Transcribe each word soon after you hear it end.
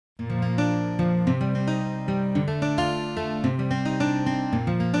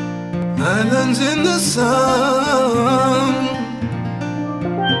Islands in the sun,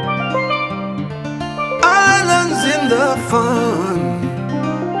 islands in the fun.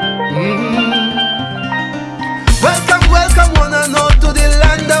 Welcome, welcome one and all to the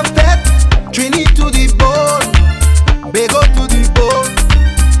land of death. Trini to the bone, Bego to the bone.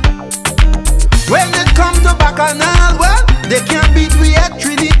 When it comes to Bacchanal, well, they can't beat we at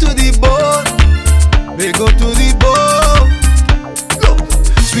Trini to the bone, Bego to the bone.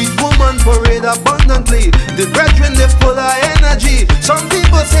 Sweet woman parade abundantly. The brethren, they full of energy. Some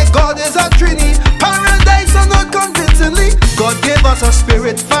people say God is a Trini. Paradise or not convincingly. God gave us a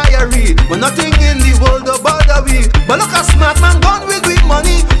spirit fiery, but nothing in the world will bother we. But look, a smart man gone with great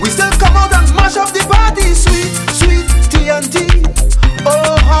money. We still come out and mash up the party. Sweet, sweet TNT.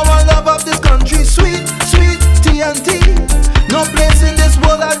 Oh, how I love up this country. Sweet, sweet TNT. No place in this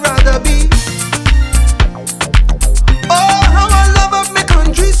world I'd rather be. Oh, how I love up my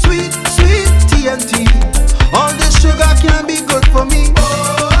country, sweet, sweet TNT. All this sugar can be good for me.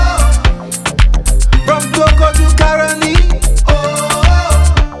 Oh, from Coco to Caroni. Oh,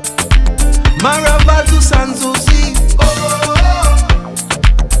 Maraval to San Souci. Oh,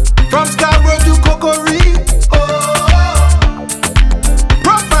 from Scarborough to Kokori. Oh,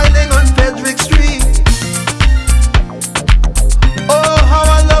 profiling on Frederick Street. Oh, how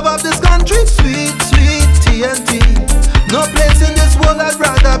I love up this country, sweet, sweet TNT. No place in this world I'd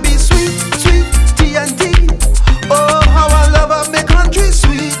rather be. Sweet, sweet TNT. Oh, how I love up my country.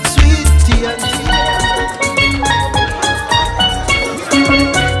 Sweet, sweet TNT.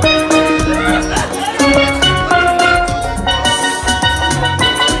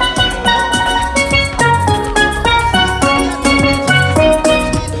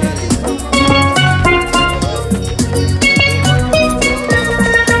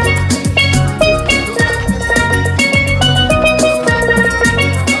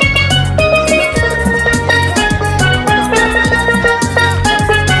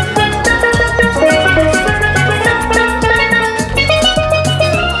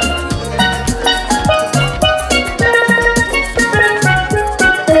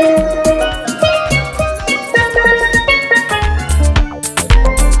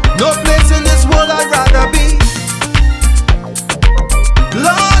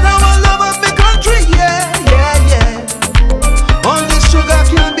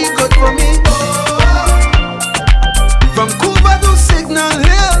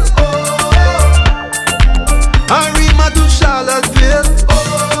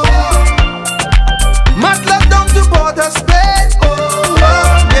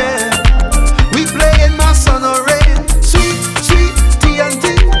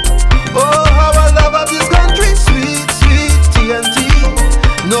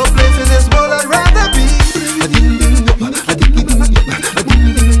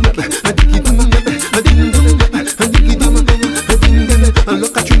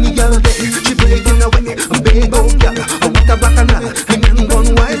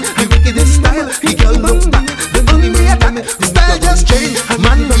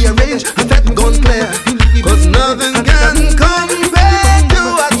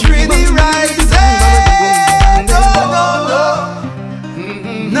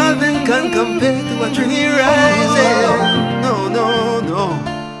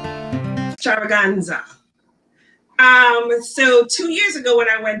 So 2 years ago when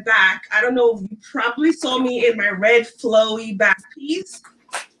I went back, I don't know if you probably saw me in my red flowy back piece.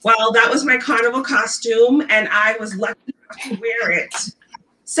 Well, that was my carnival costume, and I was lucky to wear it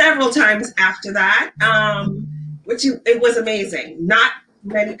several times after that, which it was amazing. Not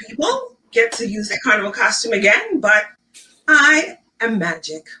many people get to use their carnival costume again, but I am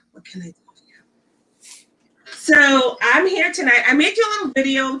magic. What can I do for you? So I'm here tonight. I made you a little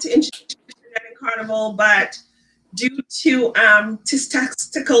video to introduce Trinidadian Carnival, but due to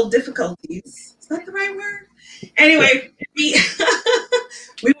statistical difficulties, is that the right word? Anyway, we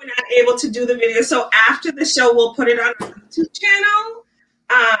were not able to do the video. So after the show, we'll put it on our YouTube channel.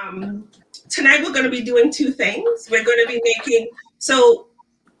 Tonight, we're going to be doing two things. We're going to be making,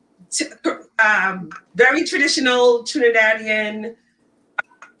 very traditional Trinidadian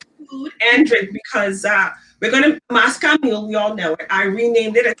food and drink, because we're going to, Moscow Mule, we all know it. I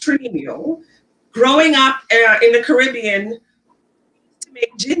renamed it a Trini Mule. Growing up in the Caribbean, to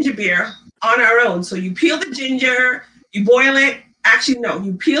make ginger beer on our own. So you peel the ginger, you boil it. Actually, no,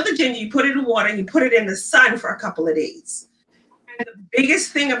 you peel the ginger, you put it in water, and you put it in the sun for a couple of days. And the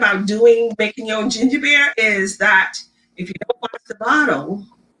biggest thing about making your own ginger beer is that if you don't watch the bottle,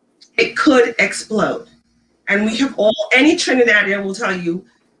 it could explode. And we have any Trinidadian will tell you,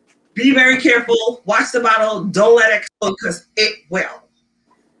 be very careful, watch the bottle, don't let it explode, because it will.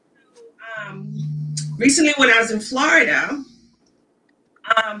 recently when I was in Florida,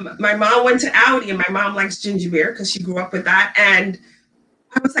 my mom went to Audi, and my mom likes ginger beer because she grew up with that. And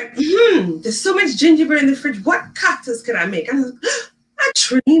I was like, there's so much ginger beer in the fridge. What cocktails could I make? I was like, a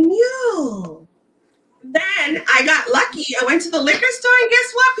Trini Mule. Then I got lucky. I went to the liquor store, and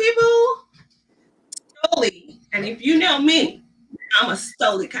guess what, people? Stoli. And if you know me, I'm a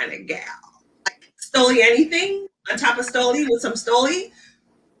Stoli kind of gal. Like Stoli anything on top of Stoli with some Stoli.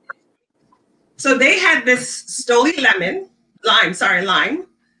 So they had this Stoli lime.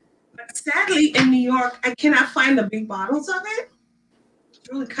 But sadly, in New York, I cannot find the big bottles of it. It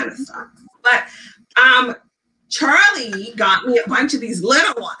really kind of sucks. But Charlie got me a bunch of these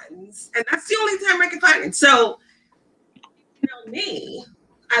little ones, and that's the only time I can find it. So, you know me,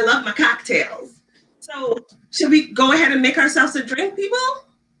 I love my cocktails. So, should we go ahead and make ourselves a drink, people?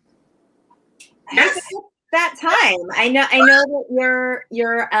 Yes. That time. I know that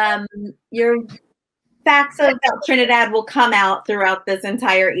your facts about Trinidad will come out throughout this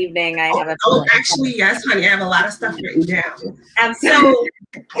entire evening. I have a feeling. Actually, yes, honey. I have a lot of stuff written down. Absolutely.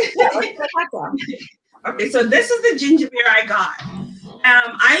 Okay, so this is the ginger beer I got.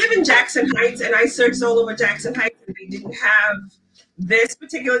 I live in Jackson Heights, and I searched all over Jackson Heights, and they didn't have this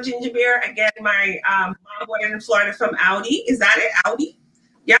particular ginger beer. Again, my mom bought it in Florida from Audi. Is that it? Audi?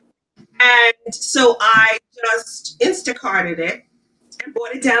 Yeah. And so I just Instacarted it and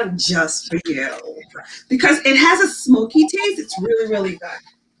brought it down just for you because it has a smoky taste. It's really, really good,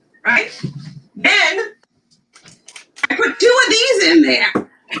 right? Then I put 2 of these in there.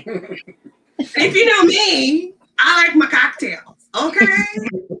 If you know me, I like my cocktails, okay?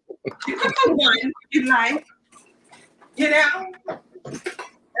 You can put 1 if you like, you know?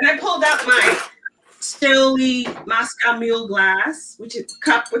 And I pulled out my Stoli Moscow Mule glass, which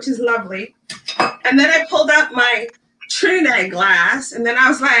is lovely. And then I pulled out my Trinidad glass, and then I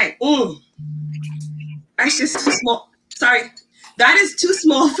was like, that's just too small. Sorry, that is too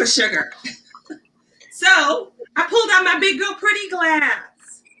small for sugar. So I pulled out my big girl pretty glass.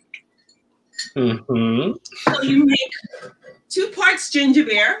 So you make 2 parts ginger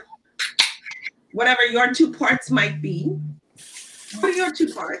beer, whatever your 2 parts might be. What are your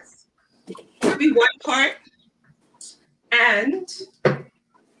 2 parts? Could be 1 part and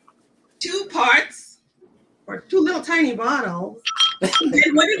 2 parts, or 2 little tiny bottles.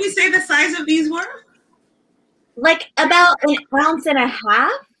 And what did we say the size of these were? Like about 1.5 ounces.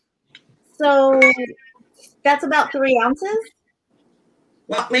 So that's about 3 ounces.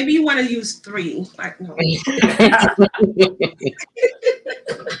 Well, maybe you want to use 3. Like, no.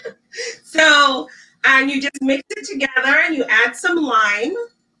 So, and you just mix it together, and you add some lime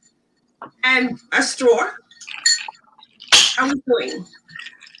and a straw. How are we doing?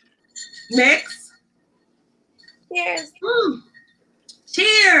 Mix. Cheers.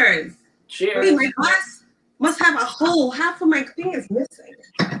 Cheers. Cheers. Wait, my glass must have a hole. Half of my thing is missing.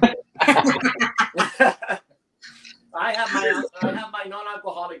 I have my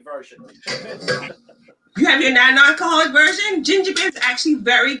non-alcoholic version. You have your non-alcoholic version? Ginger beer is actually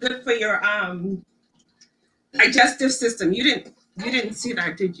very good for your digestive system. You didn't see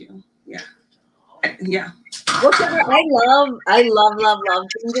that, did you? Yeah. Yeah. Well, I love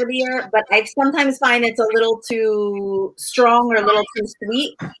ginger beer, but I sometimes find it's a little too strong or a little too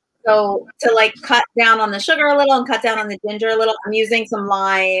sweet. So to like cut down on the sugar a little and cut down on the ginger a little, I'm using some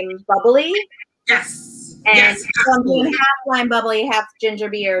lime bubbly. Yes. And yes, so I'm doing half lime bubbly, half ginger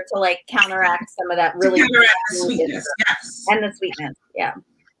beer to like counteract some of that really sweetness. Yes. And the sweetness. Yeah.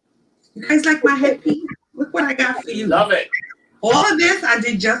 You guys like my headpiece? Look what I got for you. Love it. All of this I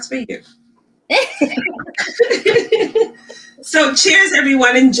did just for you. So cheers,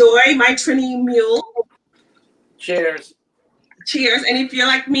 everyone. Enjoy my Trini Mule. Cheers. Cheers. And if you're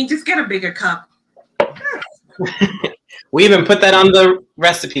like me, just get a bigger cup. We even put that on the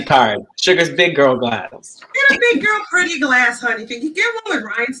recipe card. Sugar's big girl glass. Get a big girl pretty glass, honey. If you can get one with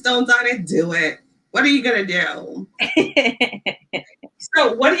rhinestones on it, do it. What are you going to do?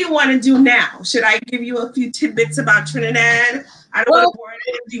 So what do you want to do now? Should I give you a few tidbits about Trinidad? I don't want to bore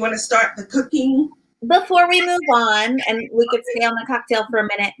you. Do you want to start the cooking? Before we move on, and we could stay on the cocktail for a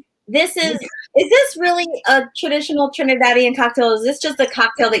minute, is this really a traditional Trinidadian cocktail? Is this just a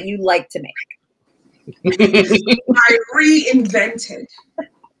cocktail that you like to make? I reinvented.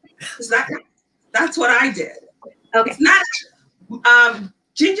 That's what I did. Okay. It's not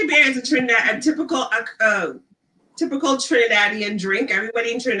ginger beer is a typical Trinidadian drink.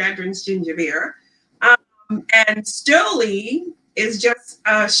 Everybody in Trinidad drinks ginger beer. And Stoli is just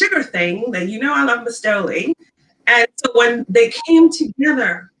a sugar thing that I love my Stoli. And so when they came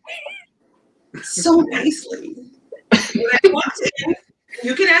together so nicely, when I walked in,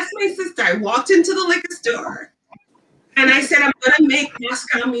 You can ask my sister. I walked into the liquor store and I said, I'm going to make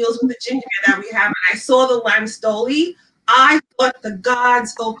Moscow mules with the ginger beer that we have. And I saw the lime stoli. I thought the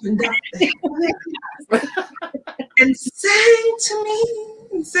gods opened up the heavens and sang to me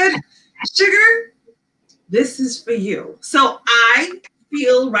and said, Sugar, this is for you. So I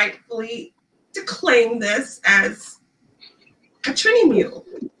feel rightfully to claim this as a Trini Mule.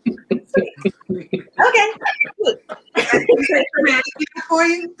 Okay. For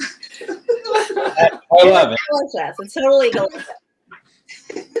you. I love it. Delicious. It's totally delicious.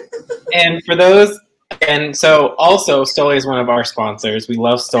 And for those, and so also Stoli is one of our sponsors. We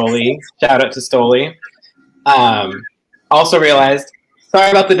love Stoli. Shout out to Stoli. Also realized,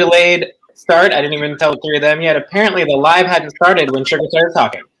 sorry about the delayed start. I didn't even tell the three of them yet. Apparently the live hadn't started when Sugar started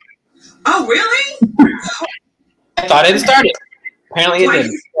talking. Oh, really? I thought it had started. Apparently it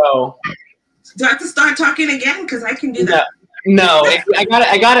didn't. So do I have to start talking again? Because I can do that. No, I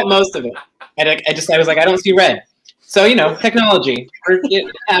got it most of it. I was like, I don't see red. So, you know, technology,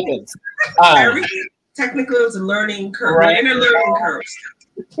 it happens. Technically, it was a learning curve. Right. In a learning curve.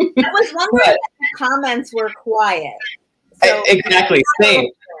 I was wondering if the comments were quiet. So Exactly, same.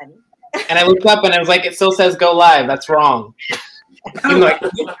 And I looked up and I was like, it still says go live. That's wrong. I'm like,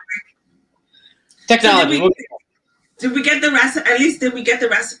 technology. So did we get the recipe? At least did we get the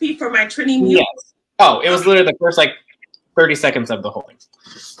recipe for my Trini Mule? Yes. Oh, it was literally the first like 30 seconds of the whole thing.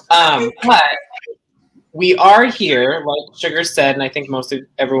 But we are here, like Sugar said, and I think most of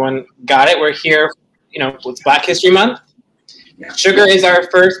everyone got it. We're here, you know, it's Black History Month. Yeah. Sugar is our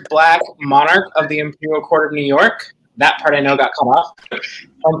first Black Monarch of the Imperial Court of New York. That part I know got cut off.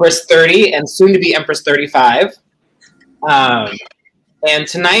 Empress 30 and soon to be Empress 35. And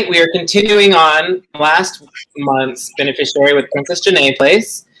tonight we are continuing on last month's beneficiary with Princess Janae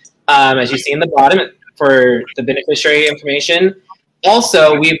Place. As you see in the bottom for the beneficiary information.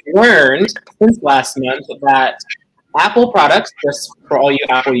 Also, we've learned since last month that Apple products, just for all you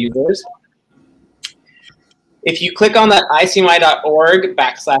Apple users, if you click on that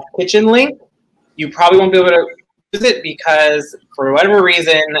icmy.org/kitchen link, you probably won't be able to use it because for whatever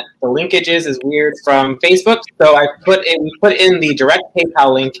reason, the linkages is weird from Facebook. So we put in the direct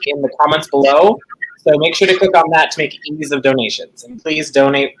PayPal link in the comments below. So make sure to click on that to make ease of donations. And please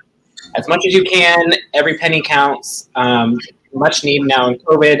donate as much as you can. Every penny counts. Much need now in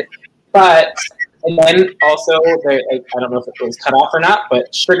COVID. And then also, I don't know if it was cut off or not,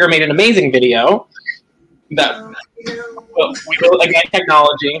 but Sugar made an amazing video that we will, again,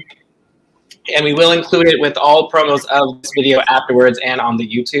 technology. And we will include it with all promos of this video afterwards and on the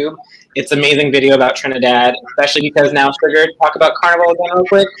YouTube. It's an amazing video about Trinidad, especially because now, Sugar, talk about Carnival again real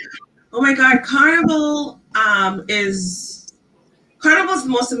quick. Oh my God, Carnival is the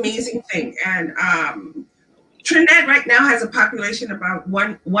most amazing thing. And Trinidad right now has a population of about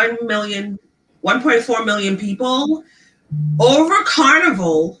 1.4 million people. Over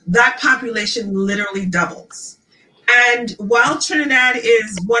Carnival, that population literally doubles. And while Trinidad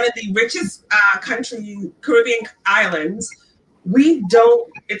is one of the richest Caribbean islands,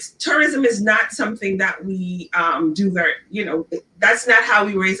 tourism is not something that we do very, that's not how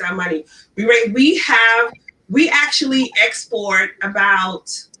we raise our money. We actually export about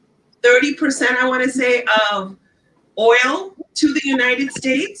 30%, I want to say, of oil to the United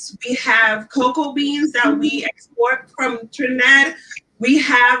States. We have cocoa beans that we export from Trinidad. We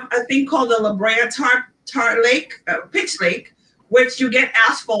have a thing called the La Brea pitch lake, which you get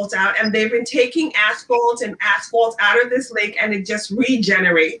asphalt out, and they've been taking asphalt out of this lake, and it just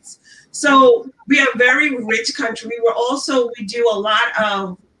regenerates. So we are a very rich country. We do a lot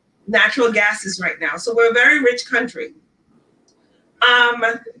of natural gases right now. So we're a very rich country.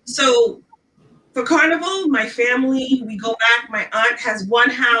 So for Carnival, my family, we go back. My aunt has one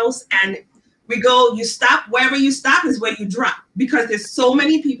house, and you stop, wherever you stop is where you drop, because there's so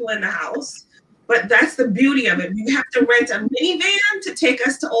many people in the house. But that's the beauty of it. You have to rent a minivan to take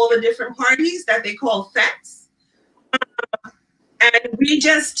us to all the different parties that they call fetes. And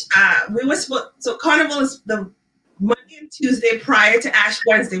so Carnival is the Monday and Tuesday prior to Ash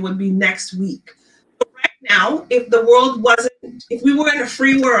Wednesday would be next week. But right now, if we were in a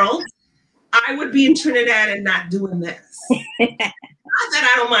free world, I would be in Trinidad and not doing this. Not that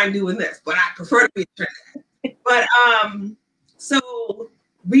I don't mind doing this, but I prefer to be in Trinidad. But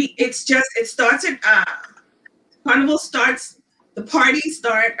the parties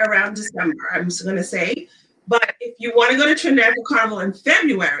start around December, I'm just going to say. But if you want to go to Trinidad for Carnival in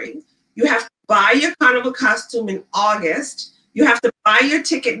February, you have to buy your Carnival costume in August. You have to buy your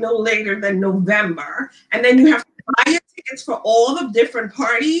ticket no later than November. And then you have to buy your tickets for all the different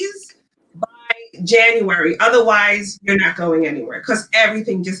parties by January. Otherwise, you're not going anywhere because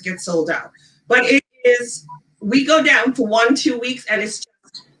everything just gets sold out. But it is, we go down for 1-2 weeks and it's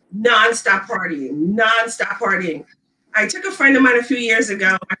just nonstop partying. I took a friend of mine a few years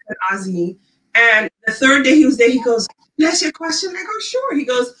ago, I said Ozzy, and the third day he was there, he goes, "Can I ask you a question?" I go, "Sure." He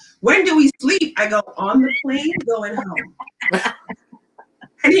goes, "When do we sleep?" I go, "On the plane going home."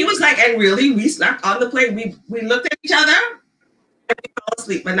 And he was like, "And really, we slept on the plane. We looked at each other and we fell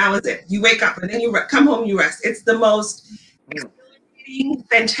asleep, and that was it. You wake up and then you come home, you rest." It's the most exhilarating,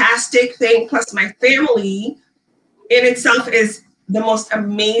 fantastic thing. Plus, my family in itself is the most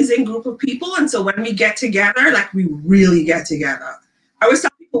amazing group of people. And so when we get together, like we really get together. I always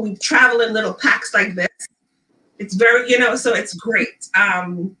tell people we travel in little packs like this. It's very, so it's great.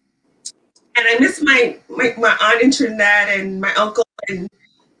 And I miss my aunt in Trinidad and my uncle.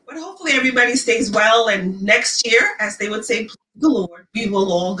 But hopefully everybody stays well. And next year, as they would say, please the Lord, we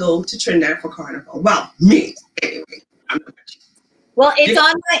will all go to Trinidad for Carnival. Well, me, anyway. I'm not sure. Well, it's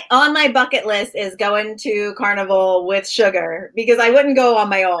on my bucket list is going to Carnival with Sugar because I wouldn't go on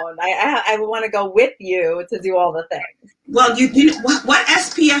my own. I would want to go with you to do all the things. Well, you what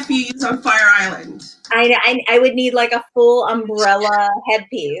SPF you use on Fire Island? I would need like a full umbrella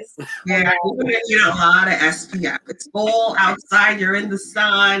headpiece. Yeah, you're gonna need a lot of SPF. It's all outside. You're in the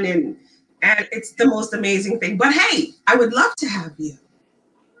sun, and it's the most amazing thing. But hey, I would love to have you.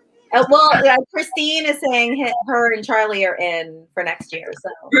 Christine is saying her and Charlie are in for next year. So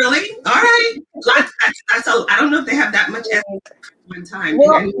really, all right. That's I don't know if they have that much at one time.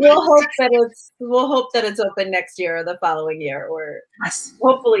 We'll hope that it's open next year or the following year, or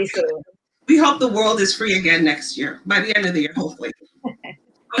hopefully soon. We hope the world is free again next year. By the end of the year, hopefully.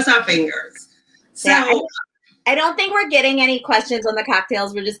 Cross our fingers. So yeah, I don't think we're getting any questions on the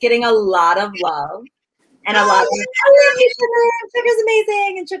cocktails. We're just getting a lot of love. And a lot of, I love you, Sugar. Sugar's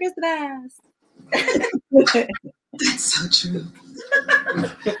amazing, and Sugar's the best. That's so true.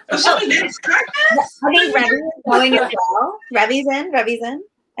 Shall we get started? I think Revy's going as well. Revy's in,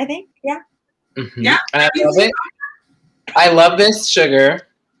 I think. Yeah. Mm-hmm. Yeah. And I love it. I love this, Sugar,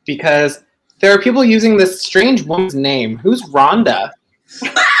 because there are people using this strange woman's name. Who's Rhonda?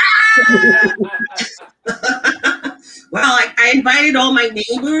 Well, I invited all my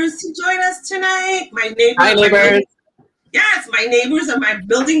neighbors to join us tonight. My neighbors. Hi, neighbors. Yes, my neighbors in my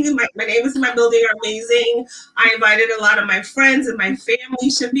building. My neighbors in my building are amazing. I invited a lot of my friends, and my family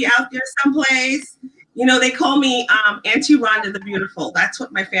should be out there someplace. They call me Auntie Rhonda the Beautiful. That's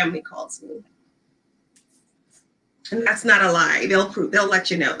what my family calls me, and that's not a lie. They'll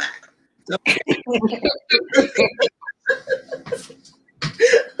let you know that.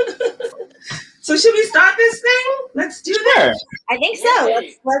 So should we start this thing? Let's do this. I think so.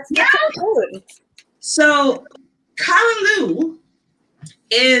 Let's get to the food. So Callaloo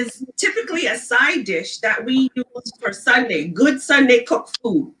is typically a side dish that we use for Sunday, good Sunday cooked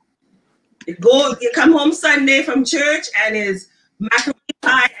food. You come home Sunday from church and is macaroni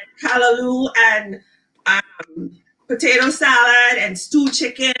pie and callaloo and potato salad and stewed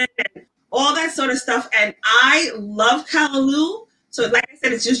chicken and all that sort of stuff. And I love callaloo. So like I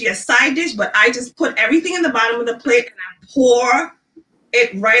said, it's usually a side dish, but I just put everything in the bottom of the plate and I pour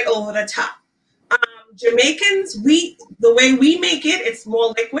it right over the top. Jamaicans, the way we make it, it's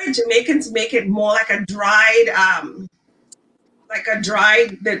more liquid. Jamaicans make it more like a dried,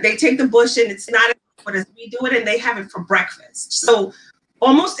 they take the bush and it's not as liquid as we do it, and they have it for breakfast. So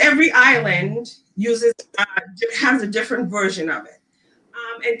almost every island has a different version of it.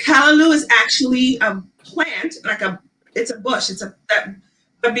 And callaloo is actually a plant, it's a bush.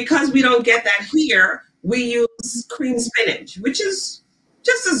 But because we don't get that here, we use cream spinach, which is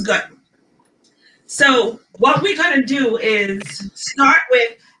just as good. So what we're going to do is start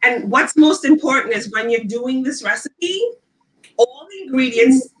with, and what's most important is when you're doing this recipe, all the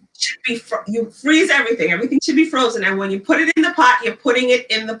ingredients should be, you freeze everything. Everything should be frozen. And when you put it in the pot, you're putting it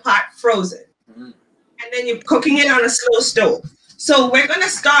in the pot frozen. And then you're cooking it on a slow stove. So we're going to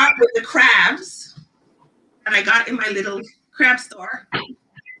start with the crabs that I got in my little crab store,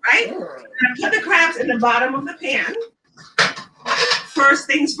 right? I'm going to put the crabs in the bottom of the pan. First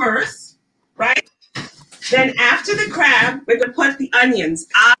things first, right? Then after the crab, we're going to put the onions.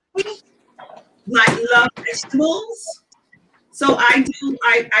 I love vegetables, so I do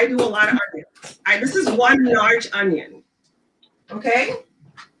a lot of onions. This is one large onion, okay?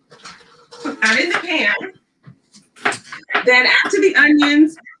 Put that in the pan. Then after the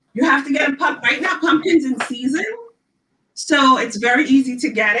onions, you have to get a pump. Right now, pumpkin's in season, so it's very easy to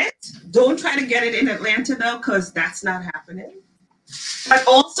get it. Don't try to get it in Atlanta, though, because that's not happening. But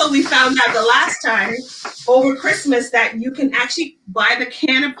also, we found out the last time over Christmas that you can actually buy the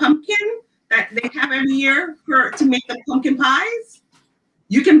can of pumpkin that they have every year to make the pumpkin pies.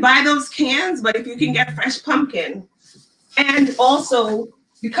 You can buy those cans, but if you can get fresh pumpkin, and also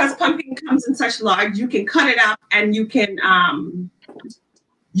because pumpkin comes in such large, you can cut it up and you can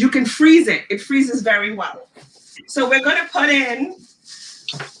freeze it. It freezes very well. So we're going to put in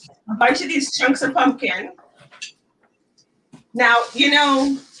a bunch of these chunks of pumpkin. Now, you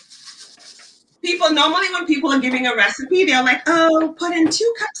know, normally when people are giving a recipe, they're like, oh, put in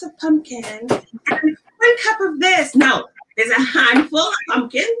 2 cups of pumpkin and 1 cup of this. No, there's a handful of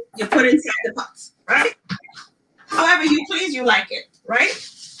pumpkin you put inside the pots, right? However you please, you like it, right?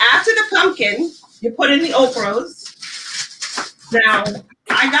 After the pumpkin, you put in the okras. Now,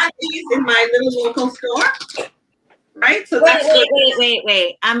 I got these in my little local store, right? So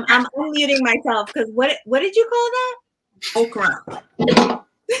wait. I'm unmuting myself because what did you call that? Okra.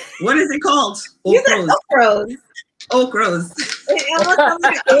 What is it called? Okras. Okras. It almost sounds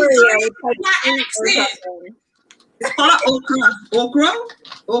like Oreo. It's called okra.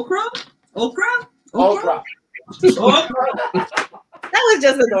 Okra. That was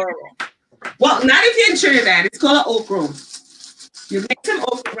just adorable. Well, not if you're in Trinidad. It's called okra. You make some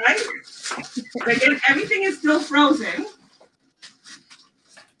okra, right? Again, everything is still frozen.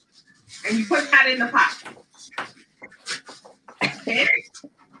 And you put that in the pot. Okay?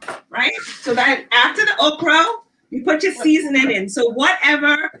 Right? So then after the okra, you put your seasoning in. So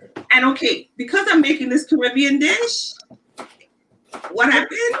whatever, and okay, because I'm making this Caribbean dish, what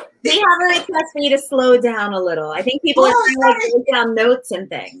happened? They have a request for you to slow down a little. I think people are trying to write down notes and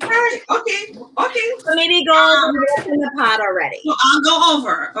things. Right. Okay. So maybe go in the pot already. So I'll go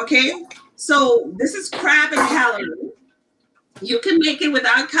over. Okay. So this is crab and callaloo. You can make it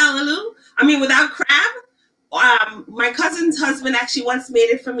without callaloo. Without crab. My cousin's husband actually once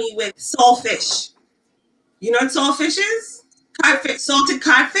made it for me with saltfish. You know what saltfish is? Salted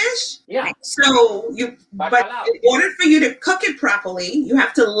codfish. Yeah. So but in order for you to cook it properly, you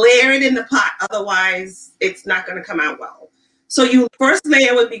have to layer it in the pot. Otherwise, it's not going to come out well. So your first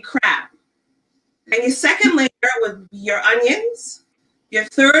layer would be crab. And your second layer would be your onions. Your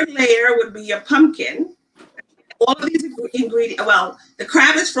third layer would be your pumpkin. All of these ingredients, well, the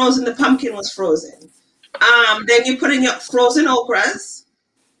crab is frozen, the pumpkin was frozen. Then you put in your frozen okras.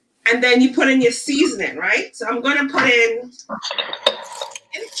 And then you put in your seasoning, right? So I'm going to put in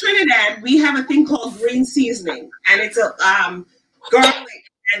Trinidad, we have a thing called green seasoning. And it's a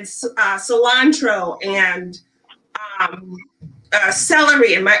garlic and cilantro and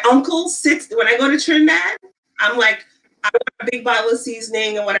celery. And my uncle sits, when I go to Trinidad, I'm like, I want a big bottle of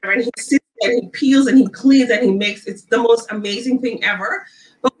seasoning or whatever. And he sits and he peels and he cleans and he makes, it's the most amazing thing ever.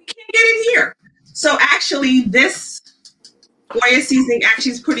 But we can't get it here. So actually this Goya seasoning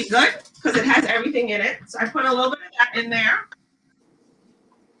actually is pretty good because it has everything in it. So I put a little bit of that in there.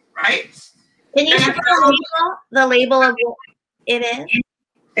 Right? Can you show the label of what it is?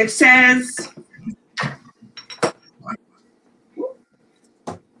 It says,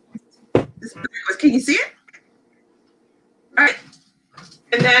 can you see it? All right.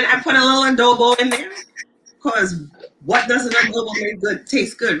 And then I put a little adobo in there because what doesn't adobo make good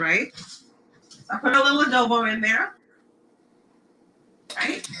taste good, right? So I put a little adobo in there.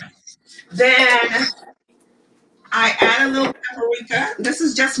 Right? Then I add a little paprika. This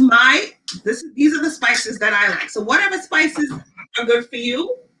is just these are the spices that I like. So whatever spices are good for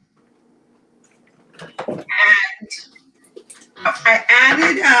you. And I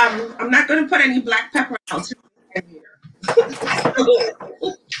added, I'm not going to put any black pepper out here.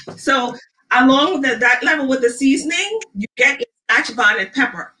 So along with that level with the seasoning, you get your Scotch bonnet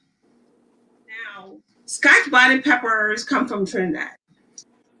pepper. Now, Scotch bonnet peppers come from Trinidad.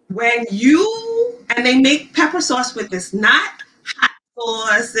 And they make pepper sauce with this, not hot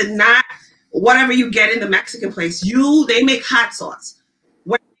sauce and not whatever you get in the Mexican place. They make hot sauce.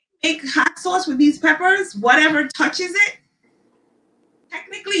 When they make hot sauce with these peppers, whatever touches it,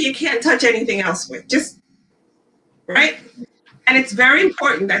 technically you can't touch anything else with. Just, right? And it's very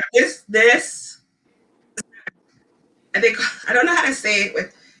important that I don't know how to say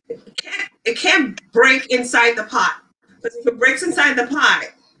it, it can't break inside the pot. Because if it breaks inside the pot,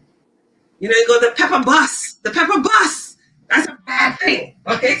 you go the pepper bus. That's a bad thing.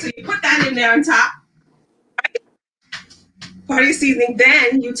 Okay, so you put that in there on top. Right? Part of your seasoning.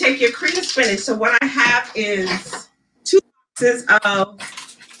 Then you take your cream spinach. So what I have is 2 boxes of,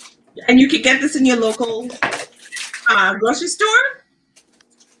 and you can get this in your local grocery store.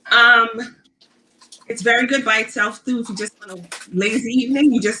 It's very good by itself too. If you just want a lazy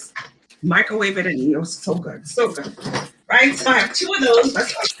evening, you just microwave it and it's so good, right? So I have 2 of those.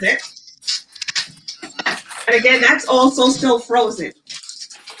 Let's open it. And again, that's also still frozen.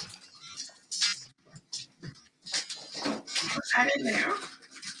 that in there.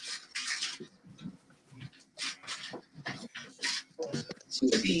 Two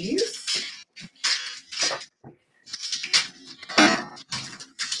of these.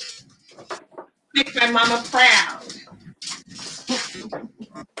 Make my mama proud.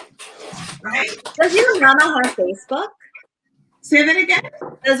 Right? Does your mama have Facebook? Say that again.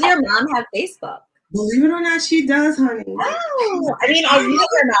 Does your mom have Facebook? Believe it or not, she does, honey. Oh, I mean, I know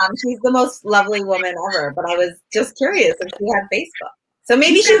your mom. She's the most lovely woman ever, but I was just curious if she had Facebook. So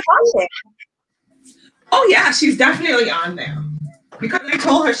maybe she's watching. Oh, yeah, she's definitely on there. Because I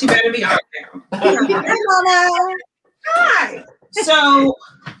told her she better be on there. Hi, Mama. Hi. So,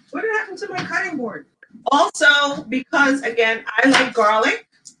 what happened to my cutting board? Also, because, again, I like garlic,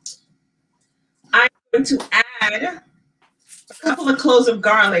 I'm going to add a couple of cloves of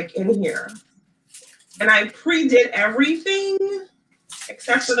garlic in here. And I pre-did everything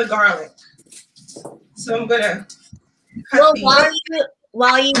except for the garlic. So I'm gonna cut these.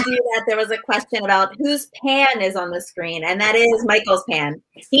 While you do that, there was a question about whose pan is on the screen, and that is Michael's pan.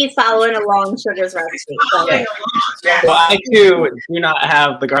 He's following along Sugar's recipe. So. Well, I too do not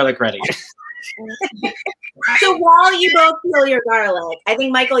have the garlic ready. So while you both peel your garlic, I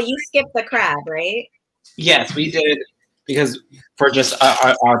think Michael, you skipped the crab, right? Yes, we did because for just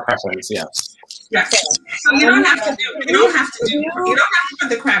our preference. Yes. Yes. So you don't have to put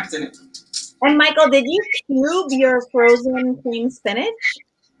the crabs in it. And Michael, did you cube your frozen cream spinach?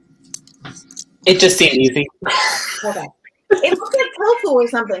 It just seemed easy. Okay. It looked like tofu or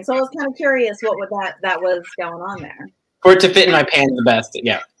something, so I was kind of curious what that was going on there. For it to fit in my pan the best,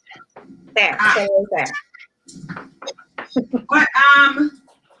 yeah. There, stay right there. But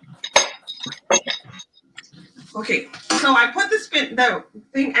okay. So I put the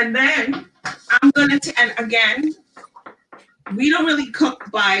thing, and then I'm gonna and again, we don't really cook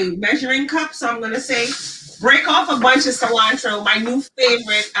by measuring cups, so I'm gonna say break off a bunch of cilantro, my new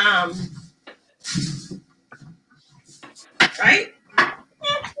favorite. Right?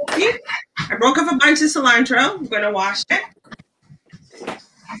 See? I broke off a bunch of cilantro. I'm gonna wash it.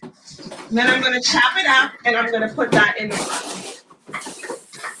 And then I'm gonna chop it up, and I'm gonna put that in the pot.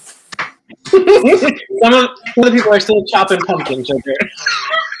 Some of the people are still chopping pumpkin sugar.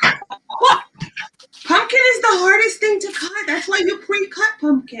 Pumpkin is the hardest thing to cut. That's why you pre-cut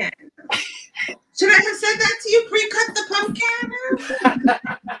pumpkin. Should I have said that to you? Pre-cut the pumpkin?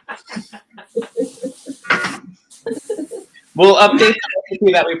 We'll update the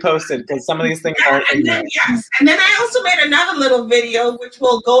recipe that we posted because some of these things aren't in there. Yes. And then I also made another little video which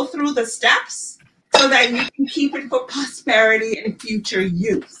will go through the steps so that you can keep it for prosperity and future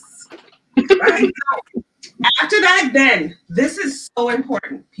use. Right? So after that, then, this is so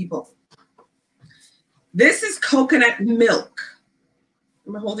important, people. This is coconut milk.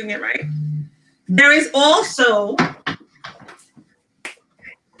 Am I holding it right? There is also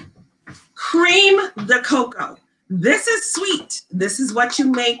cream de coco. This is sweet. This is what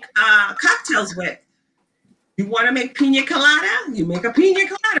you make cocktails with. You want to make pina colada? You make a pina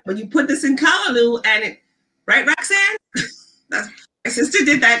colada, but you put this in Callaloo and it, right, Roxanne? My sister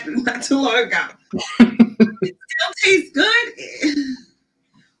did that not too long ago. It still tastes good.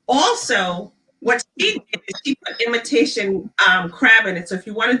 Also, what she did is she put imitation crab in it. So if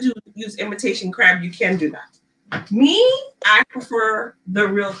you want to use imitation crab, you can do that. Me, I prefer the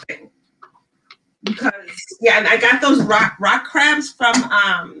real thing. Because, yeah, and I got those rock crabs from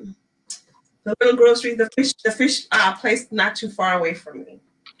the little grocery, the fish place not too far away from me.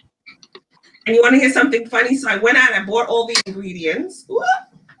 And you want to hear something funny? So I went out and bought all the ingredients.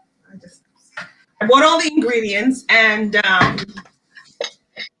 I bought all the ingredients, and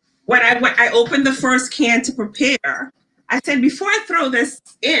when I opened the first can to prepare, I said, before I throw this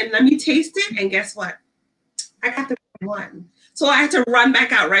in, let me taste it. And guess what? I got the right one. So I had to run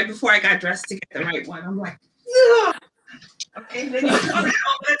back out right before I got dressed to get the right one. I'm like, ugh. Okay, then you put it over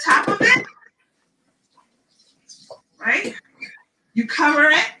the top of it, right? You cover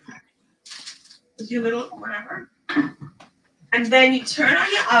it with your little whatever. And then you turn on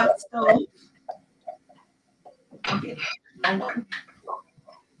your oven stove. Okay, on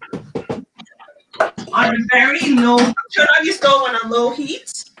a very low, turn on your stove on a low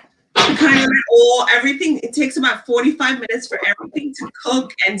heat. Kind of everything, it takes about 45 minutes for everything to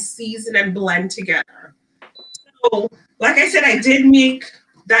cook and season and blend together. So, like I said, I did make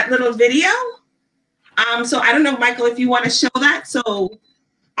that little video. So I don't know, Michael, if you want to show that. So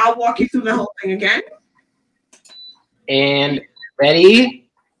I'll walk you through the whole thing again. And ready?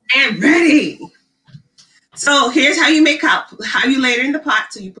 And ready. So here's how you make up, how you lay it in the pot.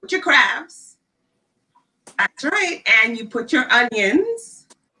 So you put your crabs. That's right. And you put your onions.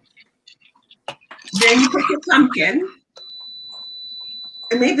 Then you put your pumpkin.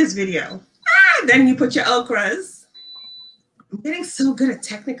 I made this video. Then you put your okras. I'm getting so good at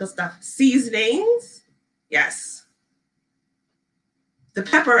technical stuff. Seasonings. Yes. The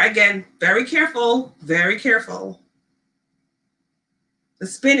pepper, again, very careful, very careful.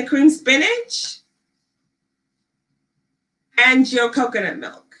 The cream spinach. And your coconut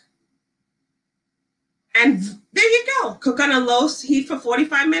milk. And there you go. Cook on a low heat for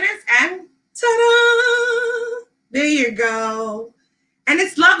 45 minutes and ta-da! There you go. And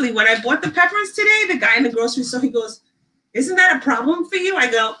it's lovely. When I bought the peppers today, the guy in the grocery store, he goes, "Isn't that a problem for you?" I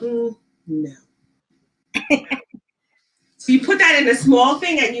go, no. So you put that in a small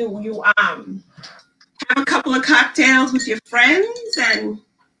thing and you have a couple of cocktails with your friends and...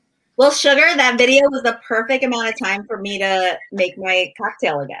 Well, Sugar, that video was the perfect amount of time for me to make my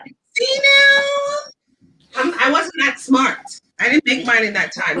cocktail again. See now? I wasn't that smart. I didn't make mine in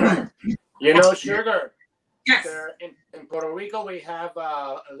that time. But... You know, Sugar. Yes. In Puerto Rico, we have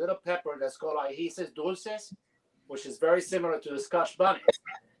a little pepper that's called ajíes dulces, which is very similar to the Scotch bonnet.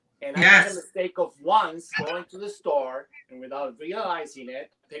 And I made a mistake of once going to the store and without realizing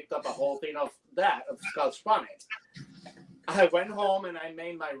it, picked up a whole thing of Scotch bonnet. I went home and I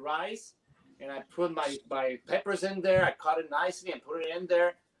made my rice and I put my peppers in there. I cut it nicely and put it in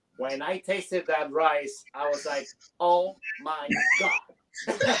there. When I tasted that rice, I was like, oh my God.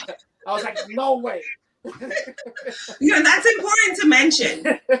 I was like, no way. You know, that's important to mention.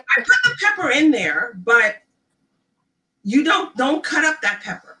 I put the pepper in there, but you don't cut up that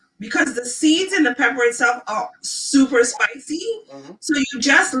pepper because the seeds in the pepper itself are super spicy. Mm-hmm. So you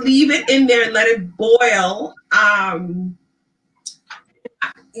just leave it in there and let it boil.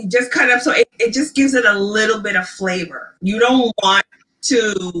 You just cut it up so it just gives it a little bit of flavor. You don't want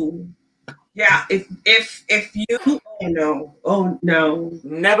to, yeah. If you, oh no,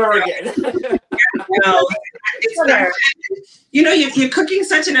 never again. No, it's not. You know, you're cooking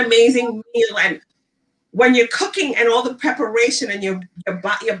such an amazing meal, and when you're cooking and all the preparation and your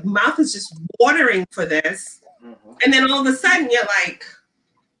mouth is just watering for this, mm-hmm. And then all of a sudden you're like,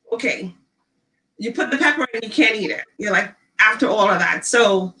 okay, you put the pepper in and you can't eat it. You're like, after all of that.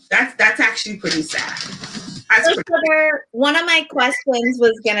 So that's actually pretty sad. One of my questions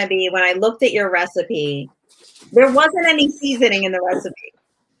was going to be, when I looked at your recipe, there wasn't any seasoning in the recipe.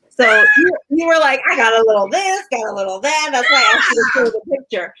 So you were like, I got a little this, got a little that. That's why I asked you to show the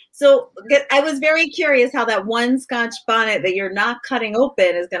picture. So I was very curious how that one Scotch bonnet that you're not cutting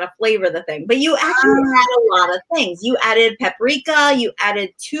open is going to flavor the thing. But you actually add a lot of things. You added paprika. You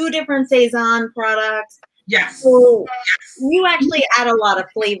added 2 different Saison products. Yes. So you actually add a lot of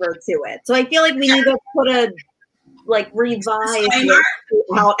flavor to it. So I feel like we need to put a revise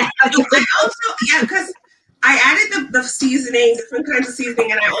out. Because I added the seasoning, different kinds of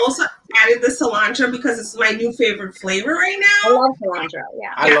seasoning, and I also added the cilantro because it's my new favorite flavor right now. I love cilantro.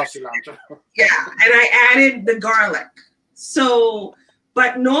 Yeah. I love cilantro. Yeah, and I added the garlic. So,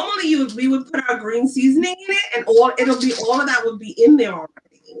 but normally we would put our green seasoning in it, and all of that would be in there already.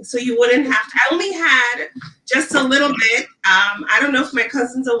 So you wouldn't have to. I only had just a little bit. I don't know if my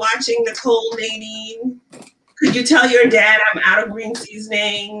cousins are watching. Nicole, Nadine, could you tell your dad I'm out of green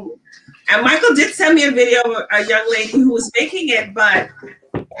seasoning? And Michael did send me a video of a young lady who was making it, but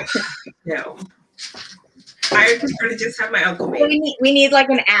no. I prefer to just have my uncle make it. We need like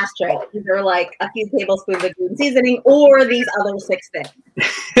an asterisk, either like a few tablespoons of green seasoning or these other 6 things.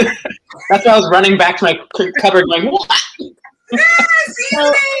 That's why I was running back to my cupboard going, what?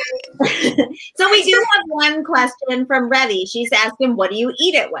 So we do have one question from Revi. She's asking, what do you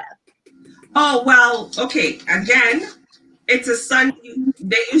eat it with? Oh, well, okay. Again, it's a Sunday.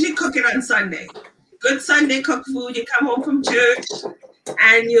 They usually cook it on Sunday. Good Sunday cooked food. You come home from church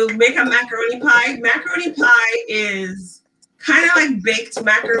and you make a macaroni pie. Macaroni pie is kind of like baked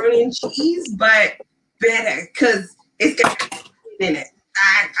macaroni and cheese, but better because it's got in it.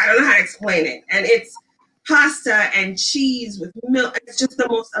 I don't know how to explain it. And it's pasta and cheese with milk. It's just the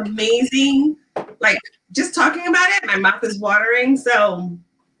most amazing. Like, just talking about it, my mouth is watering. So,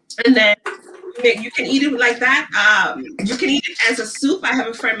 and then you can eat it like that. You can eat it as a soup. I have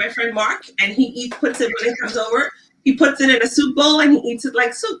my friend Mark, and he puts it when he comes over. He puts it in a soup bowl and he eats it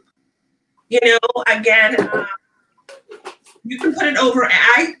like soup. You know, again, you can put it over.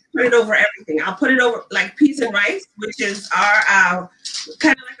 I put it over everything. I'll put it over like peas and rice, which is our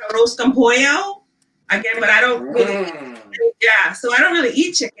kind of like a roast con pollo. Again, but I don't really, so I don't really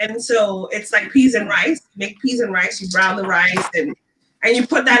eat chicken. So it's like peas and rice. You make peas and rice, you brown the rice and you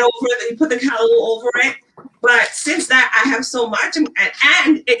put that over it, you put the callaloo over it. But since that I have so much and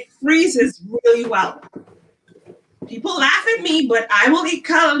it freezes really well. People laugh at me, but I will eat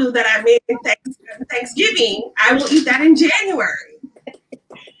callaloo that I made in Thanksgiving. I will eat that in January.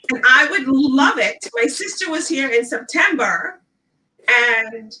 And I would love it. My sister was here in September,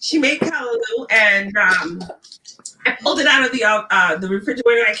 and she made Callaloo, and I pulled it out of the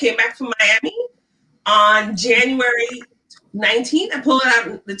refrigerator. I came back from Miami on January 19th. I pulled it out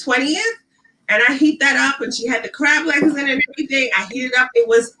on the 20th, and I heat that up, and she had the crab legs in it and everything. I heated it up. It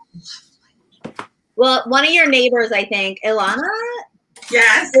was well, one of your neighbors, I think, Ilana,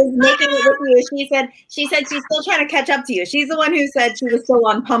 yes, is making it with you. She said she's still trying to catch up to you. She's the one who said she was still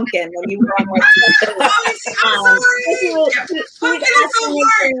on pumpkin when you were on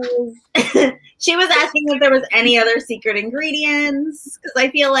She was asking if there was any other secret ingredients, because I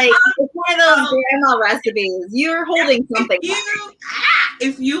feel like it's one of those grandma recipes. You're holding something.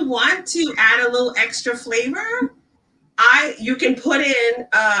 If you want to add a little extra flavor, you can put in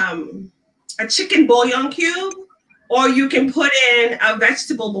a chicken bouillon cube, or you can put in a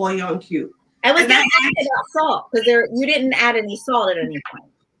vegetable bouillon cube. I was going to ask about salt, because you didn't add any salt at any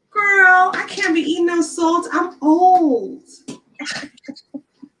point. Girl, I can't be eating no salt. I'm old.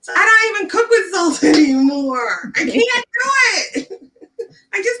 So I don't even cook with salt anymore. I can't do it.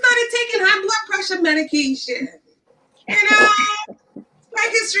 I just started taking high blood pressure medication. You know, Black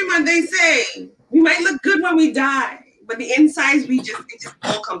History Month, they say we might look good when we die, but the insides, it just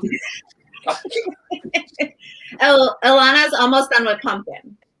all comes together. Oh, Ilana's almost done with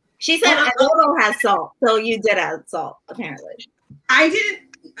pumpkin. She said adobo has salt, so you did add salt, apparently. I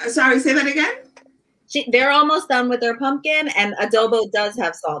didn't. Sorry, say that again. They're almost done with their pumpkin, and adobo does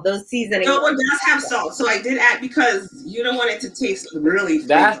have salt. Those seasonings. Adobo does have salt, so I did add, because you don't want it to taste really.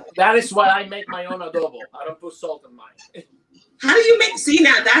 That is why I make my own adobo. I don't put salt in mine. How do you make? See,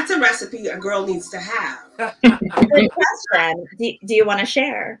 now that's a recipe a girl needs to have. Good question. Do you want to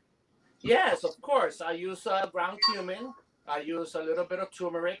share? Yes, of course. I use ground cumin. I use a little bit of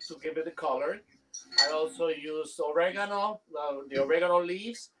turmeric to give it the color. I also use oregano, the oregano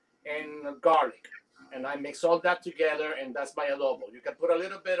leaves, and garlic. And I mix all that together, and that's my adobo. You can put a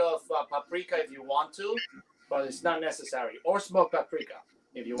little bit of paprika if you want to, but it's not necessary. Or smoked paprika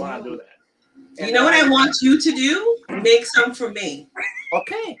if you want to do that. And you know what I want you to do? Make some for me.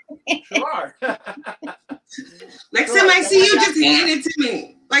 Okay, sure. Next time I see you, just hand it to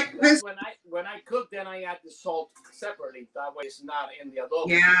me. Like this. When I cook, then I add the salt separately. That way, it's not in the adobo.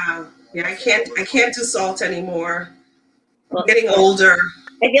 Yeah. I can't do salt anymore. I'm getting older.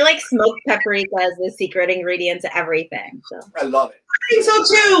 I feel like smoked paprika is the secret ingredient to everything. So I love it. I think so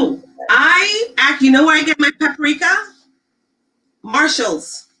too. You know where I get my paprika?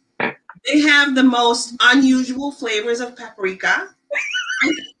 Marshall's. They have the most unusual flavors of paprika.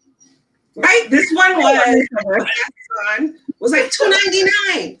 Right? This one was like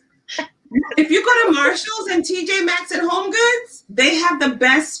 $2.99. If you go to Marshall's and TJ Maxx and Home Goods, they have the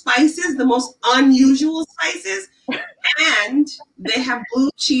best spices, the most unusual spices, and they have blue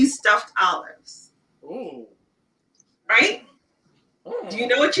cheese stuffed olives. Ooh. Right? Do you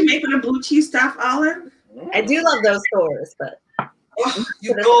know what you make with a blue cheese stuffed olive? I do love those stores, but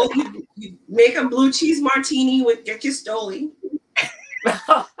you make a blue cheese martini get your Stoli.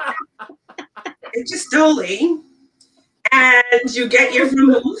 Get your Stoli, and you get your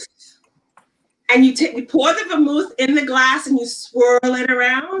vermouth, and you pour the vermouth in the glass, and you swirl it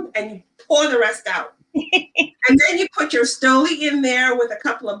around, and you pour the rest out. And then you put your Stoli in there with a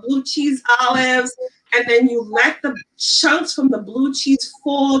couple of blue cheese olives, and then you let the chunks from the blue cheese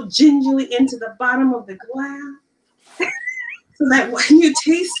fall gingerly into the bottom of the glass, so that when you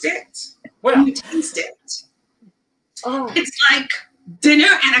taste it, it's like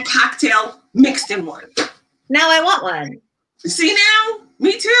dinner and a cocktail mixed in one. Now I want one. See now?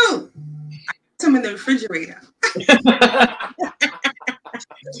 Me too. I put some in the refrigerator.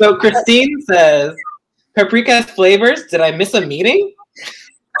 So Christine says, paprika flavors, did I miss a meeting?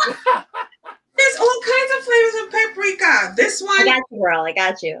 There's all kinds of flavors of paprika. This one. I got you, girl. I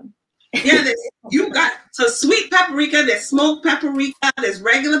got you. Yeah, you got so sweet paprika, there's smoked paprika, there's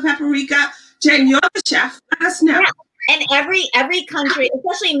regular paprika. Jen, you're the chef. Let us know. Yeah. And every country,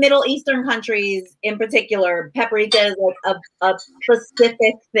 especially Middle Eastern countries in particular, paprika is like a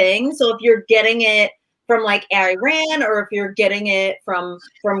specific thing. So if you're getting it from like Iran, or if you're getting it from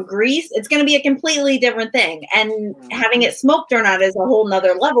Greece, it's going to be a completely different thing. And having it smoked or not is a whole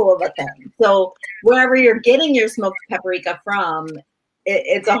nother level of a thing. So wherever you're getting your smoked paprika from,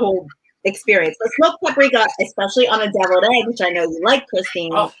 it's a whole experience. The smoked paprika, especially on a deviled egg, which I know you like,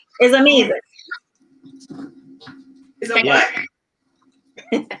 Christine, is amazing. Is it what?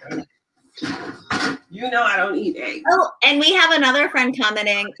 You know I don't eat eggs. Oh, and we have another friend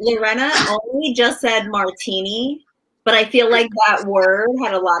commenting. Lorena only just said martini, but I feel like that word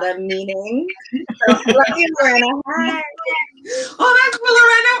had a lot of meaning. So, love you, Lorena. Hi. Oh, that's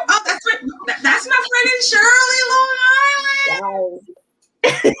Lorena. Oh, that's my friend in Shirley, Long Island.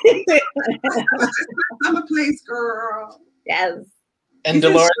 Yes. I'm a place girl. Yes. And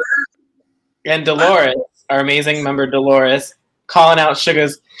Dolores, our amazing member Dolores, calling out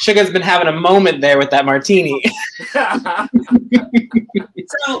Sugar's. Sugar's been having a moment there with that martini. So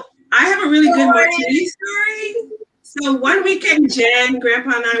I have a really good martini story. So one weekend, Jen,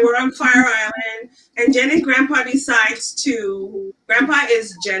 Grandpa, and I were on Fire Island, and Jen and Grandpa Grandpa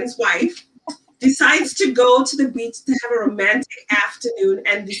is Jen's wife, decides to go to the beach to have a romantic afternoon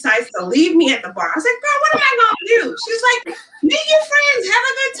and decides to leave me at the bar. I was like, girl, what am I going to do? She's like, meet your friends, have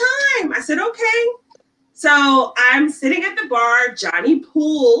a good time. I said, okay. So I'm sitting at the bar. Johnny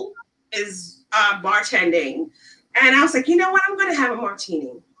Poole is bartending. And I was like, you know what? I'm going to have a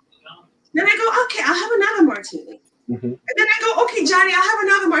martini. Then I go, okay, I'll have another martini. Mm-hmm. And then I go, okay, Johnny, I'll have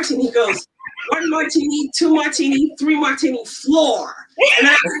another martini. He goes, 1 martini, 2 martini, 3 martini, floor. And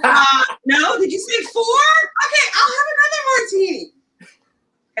I said, no, did you say 4? Okay, I'll have another martini.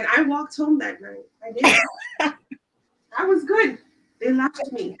 And I walked home that night. I did. I was good. They laughed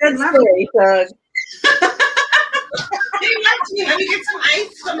at me. That's very good. They laughed at me. Let me get some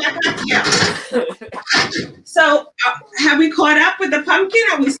ice from that cocktail. So, have we caught up with the pumpkin?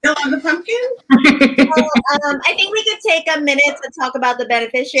 Are we still on the pumpkin? I think we could take a minute to talk about the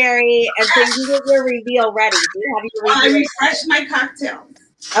beneficiary, and so you get your reveal ready. Do you have your reveal? I refreshed my cocktail.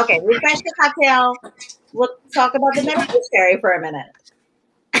 Okay, refresh the cocktail. We'll talk about the beneficiary for a minute.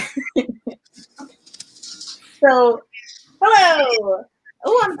 So, hello.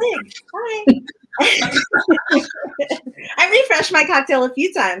 Oh, I'm big. Hi. I refreshed my cocktail a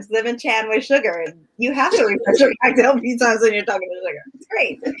few times. I've been chatting with Sugar, and you have to refresh your cocktail a few times when you're talking to Sugar. It's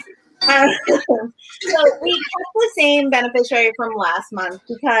great. So we kept the same beneficiary from last month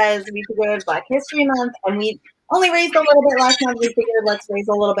because we figured it was Black History Month, and we only raised a little bit last month. We figured let's raise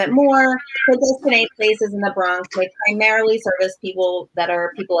a little bit more. So Destinate Places in the Bronx, they primarily service people that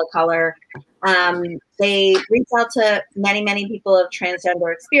are people of color. They reach out to many, many people of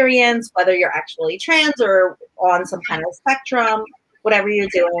transgender experience, whether you're actually trans or on some kind of spectrum, whatever you're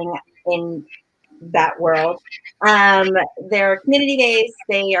doing in that world. They're community-based,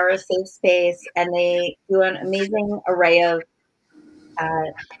 they are a safe space, and they do an amazing array of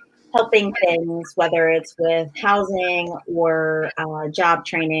helping things, whether it's with housing or job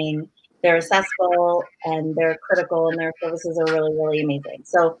training. They're accessible and they're critical, and their services are really, really amazing.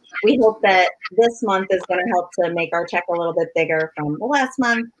 So we hope that this month is going to help to make our check a little bit bigger from the last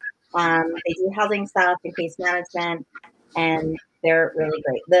month. They do housing stuff and case management, and they're really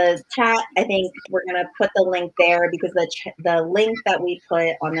great. The chat, I think we're going to put the link there because the link that we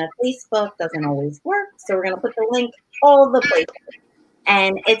put on the Facebook doesn't always work. So we're going to put the link all the places.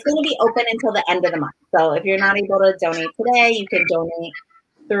 And it's going to be open until the end of the month. So if you're not able to donate today, you can donate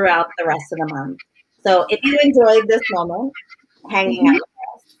throughout the rest of the month. So if you enjoyed this moment hanging out with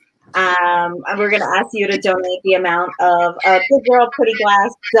us, we're going to ask you to donate the amount of a Big Girl Pretty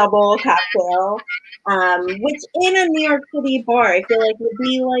Glass double cocktail, which in a New York City bar, I feel like would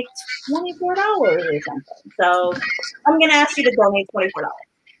be like $24 or something. So I'm going to ask you to donate $24.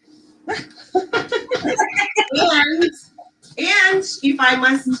 And if I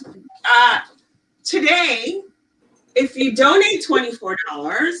must, today, if you donate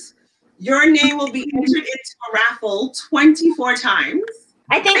 $24, your name will be entered into a raffle 24 times.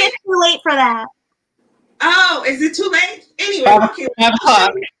 I think it's too late for that. Oh, is it too late? Anyway, okay.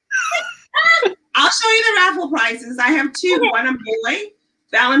 I'll show you the raffle prices. I have 2. Okay. One a boy.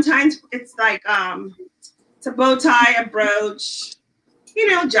 Valentine's, it's like, it's a bow tie, a brooch, you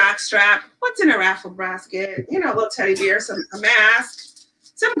know, jock strap. What's in a raffle basket? You know, a little teddy bear, a mask,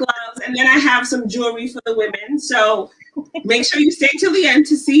 some gloves, and then I have some jewelry for the women. So make sure you stay till the end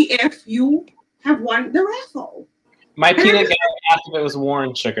to see if you have won the raffle. My peanut gallery asked if it was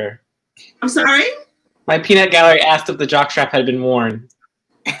worn, Sugar. I'm sorry? My peanut gallery asked if the jock strap had been worn.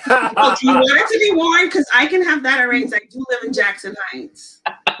 Well, do you want it to be worn? Because I can have that arranged. I do live in Jackson Heights.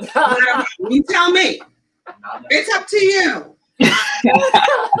 You tell me. It's up to you.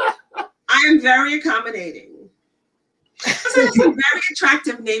 I am very accommodating. There's some very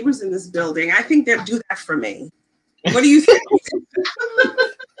attractive neighbors in this building. I think they'll do that for me. What do you think?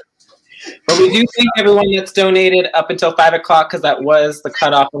 But we do thank everyone that's donated up until 5 o'clock because that was the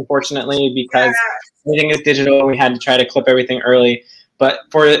cutoff, unfortunately, because everything is digital and we had to try to clip everything early. But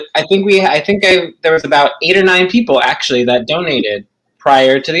I think there was about 8 or 9 people actually that donated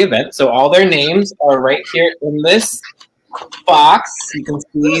prior to the event. So all their names are right here in this box. You can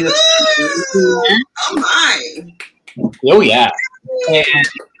see the oh my! Oh yeah! And a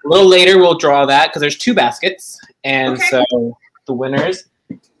little later we'll draw that because there's 2 baskets, and so the winners.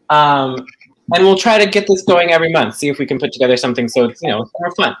 And we'll try to get this going every month. See if we can put together something so it's more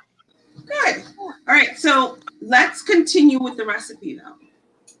fun. Good. All right. So let's continue with the recipe though,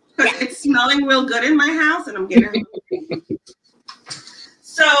 because it's smelling real good in my house, and I'm getting.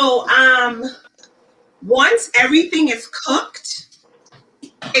 So once everything is cooked,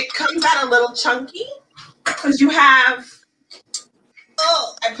 it comes out a little chunky because you have.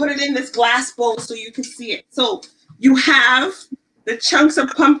 Oh, I put it in this glass bowl so you can see it. So you have the chunks of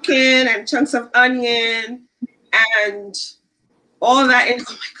pumpkin and chunks of onion and all of that. And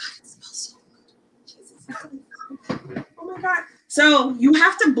oh my God, it smells so good. Oh my God. So you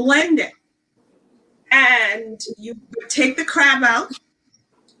have to blend it. And you take the crab out,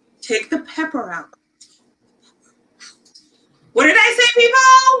 take the pepper out. What did I say,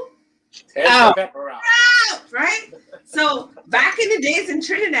 people? Take the pepper out. Right? So back in the days in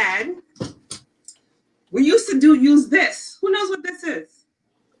Trinidad, we used to use this. Who knows what this is?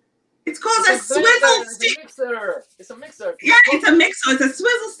 It's called a swizzle stick. It's a mixer. Yeah, it's a mixer. It's a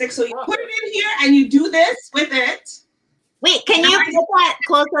swizzle stick. So you put it in here and you do this with it. Wait, can you put that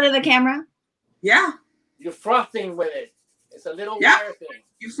closer to the camera? Yeah. You're frothing with it. It's a little wire thing.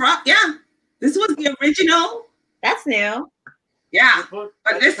 You froth, yeah. This was the original. That's new. Yeah, but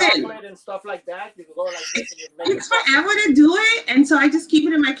listen, chocolate and stuff like that, you can go like this. It takes forever to do it, and so I just keep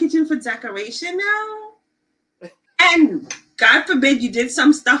it in my kitchen for decoration now. And God forbid you did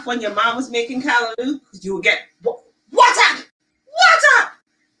some stuff when your mom was making callaloo, because you would get what's up,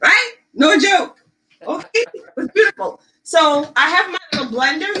 right? No joke. Okay, it was beautiful. So I have my little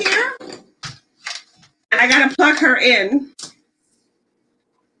blender here, and I gotta plug her in.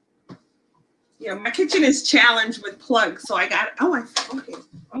 Yeah, my kitchen is challenged with plugs, so I got it. Oh, okay.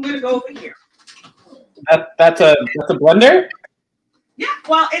 I'm gonna go over here. That's a blender? Yeah,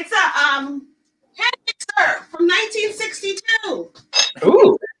 well, it's a hand mixer from 1962.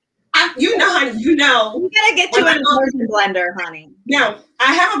 Ooh. You know, honey. You know. We gotta get you an immersion blender, honey. No,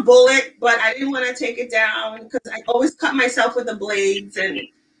 I have a bullet, but I didn't want to take it down because I always cut myself with the blades, and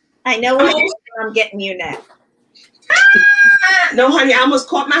I know what I'm getting you next. No, honey, I almost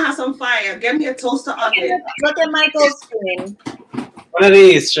caught my house on fire. Get me a toaster oven. Look at Michael's screen. One of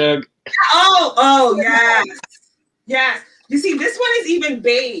these, Shug. Oh, yes. Yes. You see, this one is even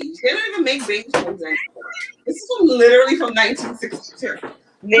beige. They don't even make beige ones anymore. This is literally from 1962.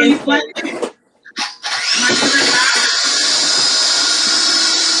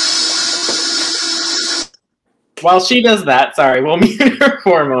 While she does that, sorry, we'll mute her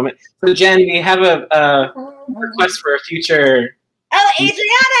for a moment. So, Jen, we have a request for a future. Oh,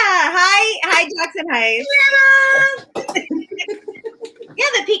 Adriana! Hi, Jackson. Hi. Yeah,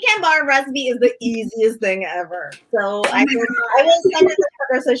 the pecan bar recipe is the easiest thing ever. So I will send it to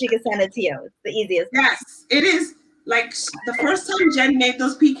her so she can send it to you. It's the easiest. Yes, it is. Like the first time Jen made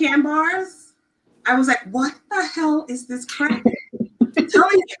those pecan bars, I was like, "What the hell is this crap?" I'm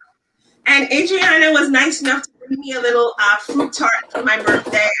telling you. And Adriana was nice enough to bring me a little fruit tart for my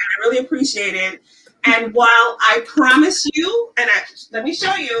birthday, and I really appreciate it. And while I promise you, and let me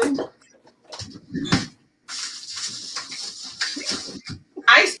show you,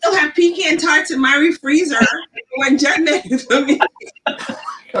 I still have pecan tarts in my refreezer when Jen made it for me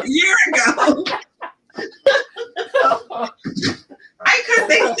a year ago. Because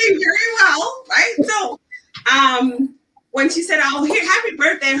they stay very well, right? So, when she said, "Oh, here, happy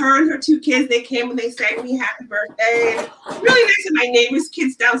birthday," her and her two kids, they came and they sang me happy birthday. And really nice of my neighbor's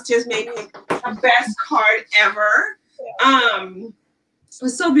kids downstairs made me the best card ever. It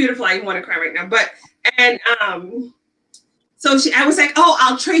was so beautiful. I want to cry right now. So I was like, "Oh,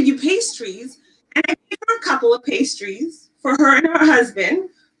 I'll trade you pastries." And I gave her a couple of pastries for her and her husband,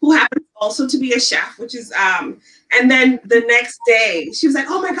 who happens also to be a chef, which is, and then the next day, she was like,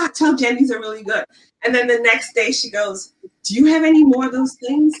 "Oh my God, tell Jen these are really good." And then the next day she goes, "Do you have any more of those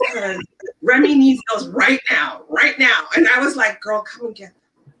things? Because Remy needs those right now. And I was like, "Girl, come and get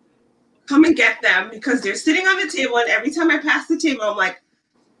them. Come and get them," because they're sitting on the table. And every time I pass the table, I'm like,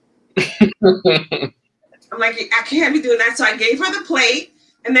 I can't be doing that. So I gave her the plate.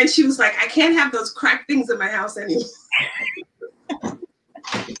 And then she was like, "I can't have those cracked things in my house anymore."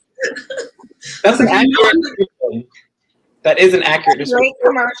 That's an accurate description. That is an accurate description. Great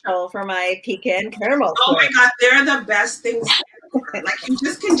commercial for my pecan caramel. Oh my God, they're the best things ever. Like you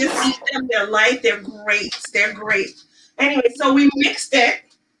just can just eat them. They're light. They're great. They're great. Anyway, so we mixed it,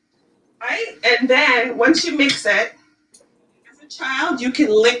 right? And then once you mix it, as a child, you can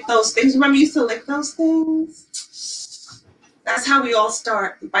lick those things. Remember, you used to lick those things? That's how we all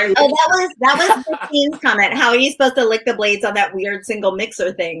start. By licking. That was Christine's comment. How are you supposed to lick the blades on that weird single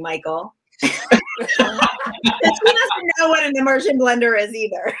mixer thing, Michael? She doesn't know what an immersion blender is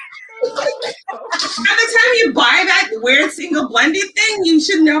either. By the time you buy that weird single blended thing, you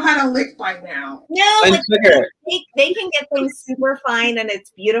should know how to lick by now. No, but they can get things super fine and it's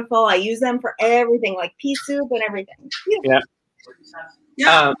beautiful. I use them for everything, like pea soup and everything.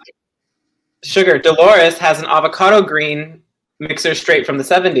 Yeah. Sugar, Dolores has an avocado green mixer straight from the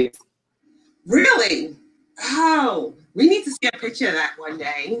 70s. Really? Oh, we need to see a picture of that one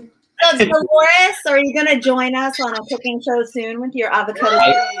day. So Dolores, are you going to join us on a cooking show soon with your avocado?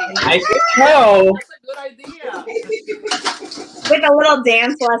 I think so. That's a good idea. With a little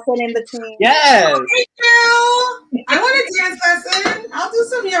dance lesson in between. Yes. Thank you. I want a dance lesson. I'll do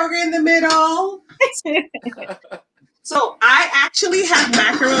some yoga in the middle. So I actually have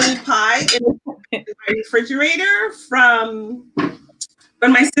macaroni pie in my refrigerator from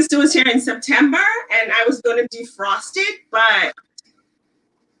when my sister was here in September, and I was going to defrost it, but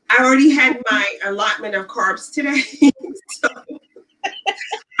I already had my allotment of carbs today. So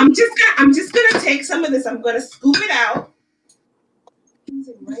I'm just gonna take some of this. I'm gonna scoop it out.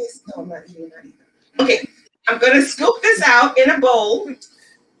 No, I'm not eating that either. Okay, I'm gonna scoop this out in a bowl.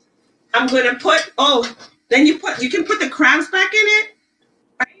 I'm gonna put then you can put the crabs back in it.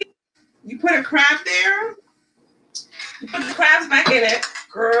 Right? You put a crab there. You put the crabs back in it,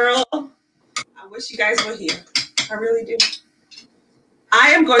 girl. I wish you guys were here. I really do.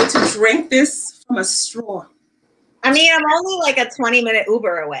 I am going to drink this from a straw. I mean, I'm only like a 20-minute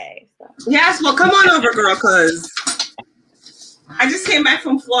Uber away. So. Yes, well, come on over, girl, because I just came back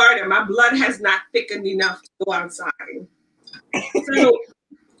from Florida. My blood has not thickened enough to go outside. So,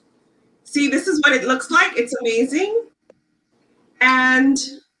 see, this is what it looks like. It's amazing. And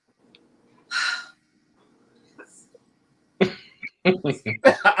oh my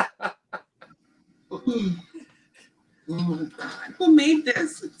God, who made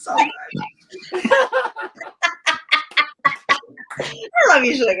this? It's so good. I love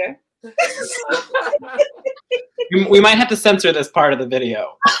you, Sugar. We might have to censor this part of the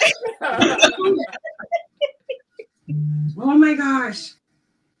video. Oh my gosh.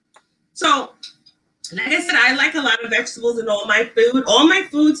 So, like I said, I like a lot of vegetables in all my food. All my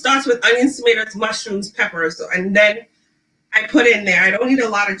food starts with onions, tomatoes, mushrooms, peppers, and then I put in there. I don't eat a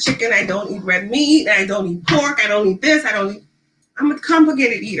lot of chicken. I don't eat red meat. I don't eat pork. I don't eat this. I'm a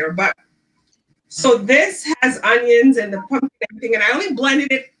complicated eater. But so this has onions and the pumpkin and everything, and I only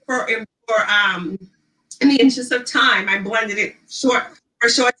blended it in the interest of time. I blended it for a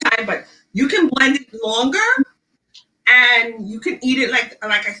short time, but you can blend it longer, and you can eat it like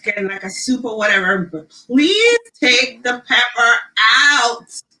a soup or whatever. But please take the pepper out.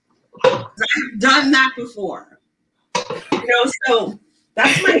 I've done that before. So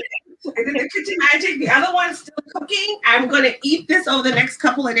that's my I did the kitchen magic. The other one's still cooking. I'm going to eat this over the next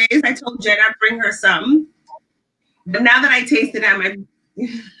couple of days. I told Jen I'd bring her some. But now that I tasted it,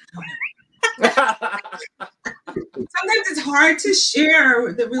 sometimes it's hard to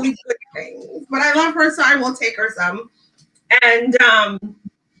share the really good things. But I love her, so I will take her some. And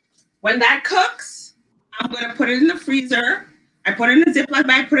when that cooks, I'm going to put it in the freezer. I put it in a Ziploc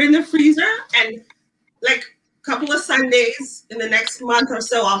bag, put it in the freezer, and like couple of Sundays in the next month or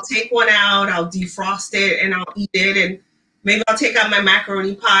so, I'll take one out, I'll defrost it, and I'll eat it, and maybe I'll take out my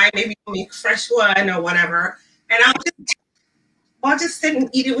macaroni pie, maybe I'll make fresh one or whatever, and I'll just sit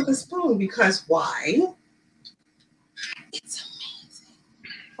and eat it with a spoon, because why? It's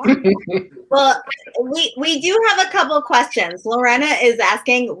amazing. Well, we do have a couple of questions. Lorena is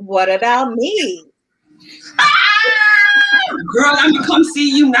asking, what about me? Girl, I'm gonna come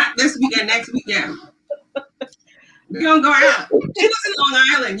see you not this weekend, next weekend. We're gonna go out. She lives in Long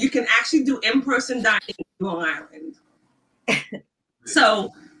Island. You can actually do in-person dining in Long Island.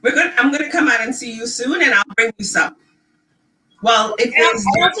 So I'm gonna come out and see you soon, and I'll bring you some. Well, I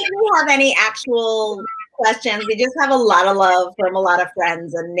don't think we have any actual questions. We just have a lot of love from a lot of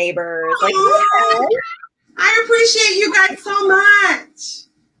friends and neighbors. I appreciate you guys so much.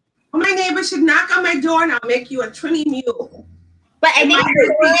 Well, my neighbor should knock on my door, and I'll make you a Trini Mule. But I think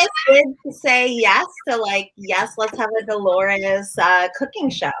Dolores did say yes to yes, let's have a Dolores cooking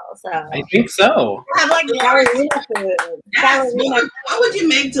show. So I think so. Have ballerina food. Yes. What would you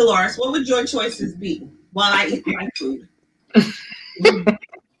make, Dolores? What would your choices be while I eat my food?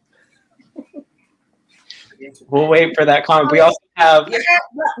 We'll wait for that comment. We also have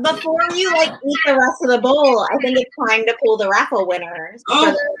before you eat the rest of the bowl, I think it's time to pull the raffle winners.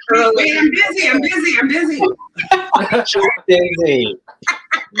 Oh, wait, I'm busy. She's busy.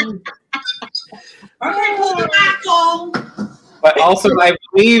 Okay, pull the raffle. But also, I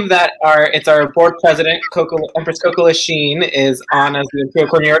believe that it's our board president, Empress XXX Sheen, is on as the Imperial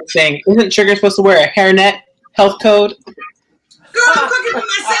Court of New York saying, isn't Sugar supposed to wear a hairnet health code? Girl, I'm cooking for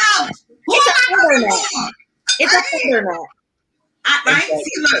myself. It's a hairnet. It's a hairnet. Right?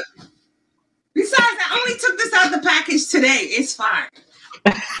 See, look. Besides, I only took this out of the package today. It's fine.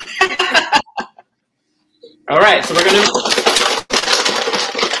 All right, so we're going to...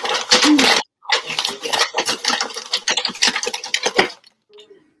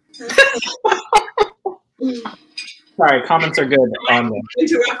 Sorry, comments are good on this.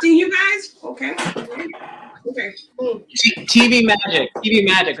 Interrupting you guys? Okay. Okay. TV magic. TV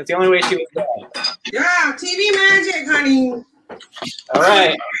magic. That's the only way she was there. Yeah, TV magic, honey. All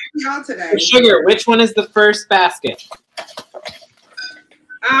right. Y'all today. Sugar, which one is the first basket?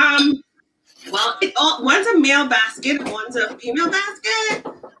 Well, one's a male basket, one's a female basket.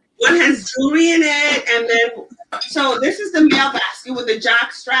 One has jewelry in it, and then so this is the male basket with the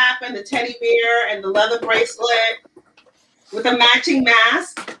jock strap and the teddy bear and the leather bracelet with a matching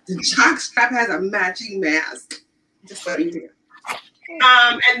mask. The jock strap has a matching mask. Just so you hear.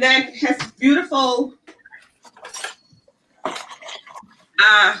 And then it has beautiful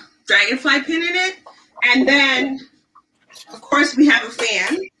dragonfly pin in it, and then of course we have a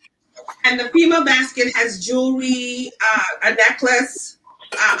fan. And the female basket has jewelry, a necklace,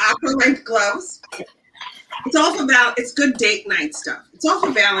 opera length gloves. It's good date night stuff. It's all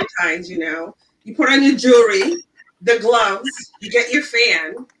for Valentine's, you know. You put on your jewelry, the gloves, you get your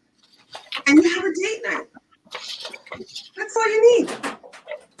fan, and you have a date night. That's all you need.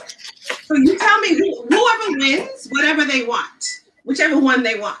 So you tell me, whoever wins, whatever they want, whichever one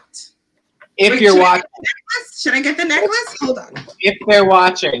they want. If you're watching, should I get the necklace? Hold on. If they're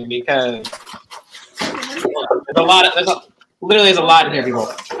watching, because there's a lot in here,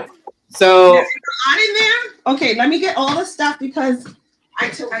 people. So there's a lot in there. Okay, let me get all the stuff because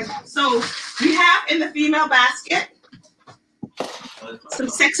so we have in the female basket some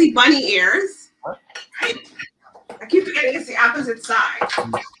sexy bunny ears. Right? I keep forgetting it's the opposite side.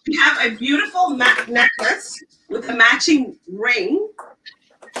 We have a beautiful necklace with a matching ring,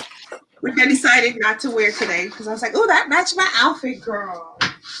 which I decided not to wear today because I was like, oh, that matched my outfit, girl.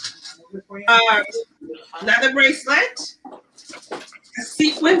 Leather bracelet, a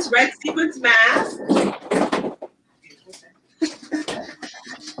red sequins mask.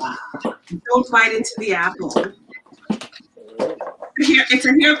 Don't bite into the apple. It's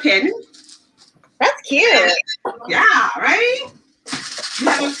a hairpin. That's cute. Yeah, right? You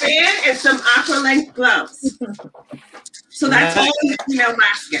have a fan and some opera length gloves. So that's all in the female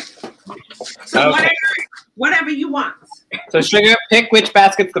basket. So okay. whatever you want. So Sugar, pick which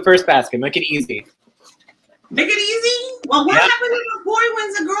basket's the first basket. Make it easy. Make it easy? Well, what happened if a boy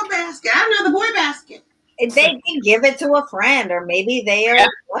wins a girl basket? I don't know the boy basket. They can give it to a friend, or maybe they are. Yeah.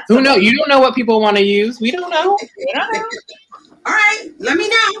 Who knows? You don't know what people want to use. We don't know. We don't know. All right, let me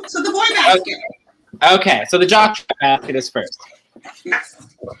know. So the boy basket. Okay, so the jock basket is first. Yes.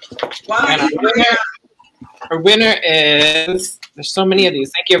 And our winner is, there's so many of these.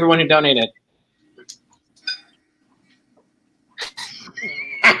 Thank you everyone who donated.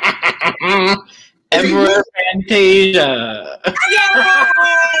 Emperor Fantasia.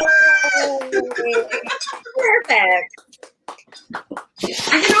 Perfect.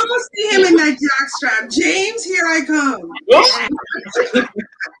 I can almost see him in that jockstrap. James, here I come.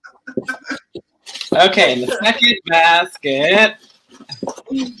 Okay, the second basket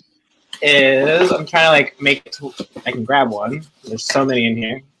is, I'm trying to like make it to, I can grab one. There's so many in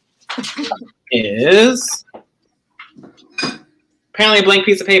here. Is apparently a blank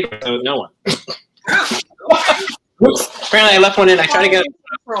piece of paper, so no one. Oops, apparently I left one in. I tried to get it.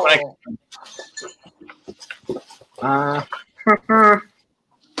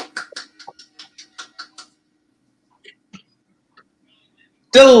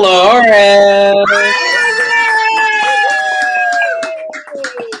 Dolores!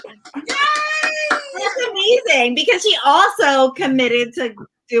 That's amazing because she also committed to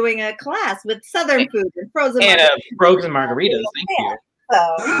doing a class with Southern food and frozen margaritas. Thank you. So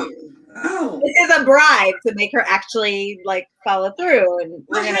this is a bribe to make her actually like follow through, and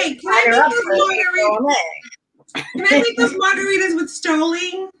we're gonna tie her up. Can I make those margaritas with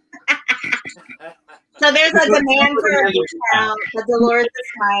Sterling? So there's a demand for a discount, but Dolores is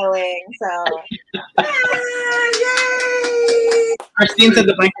smiling. So, yay! Christine said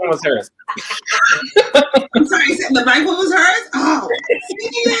the blank one was hers. I'm sorry, the blank one was hers. Oh,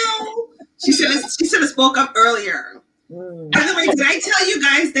 she should have spoke up earlier. By the way, did I tell you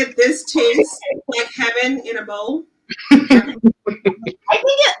guys that this tastes like heaven in a bowl? I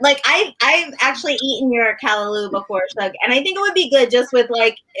think like I've actually eaten your callaloo before, Shug, and I think it would be good just with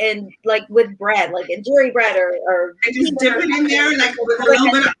with bread, like injeri bread or and just dip it in there like with a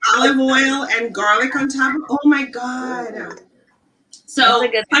little bit of olive oil and garlic on top of. Oh my god! So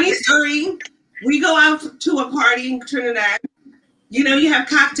funny story. We go out to a party in Trinidad. You know, you have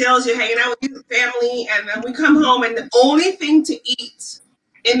cocktails, you're hanging out with your family, and then we come home, and the only thing to eat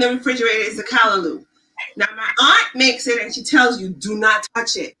in the refrigerator is the callaloo. Now, my aunt makes it, and she tells you, do not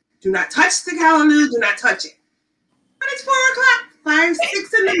touch it. Do not touch the callaloo. Do not touch it. But it's 4 o'clock, 5,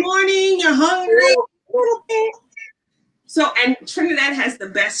 6 in the morning. You're hungry. So, and Trinidad has the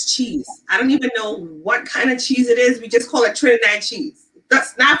best cheese. I don't even know what kind of cheese it is. We just call it Trinidad cheese.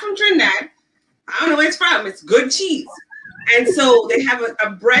 That's not from Trinidad. I don't know where it's from. It's good cheese. And so they have a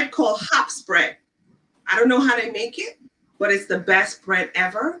bread called hops bread. I don't know how they make it, but it's the best bread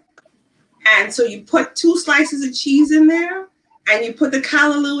ever. And so you put 2 slices of cheese in there, and you put the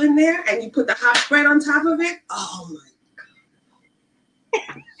callaloo in there, and you put the hops bread on top of it. Oh my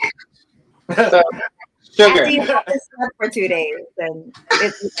god! So, sugar. You have to sleep for 2 days, and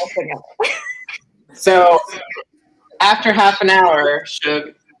it's together. So after half an hour,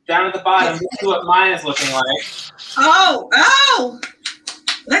 Sugar, down at the bottom, this is what mine is looking like. Oh!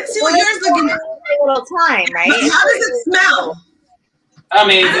 Let's see what yours is looking like. A little time, right? But how does it smell?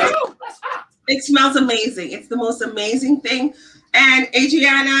 Amazing. It smells amazing. It's the most amazing thing. And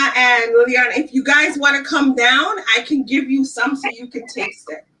Adriana and Liliana, if you guys want to come down, I can give you some so you can taste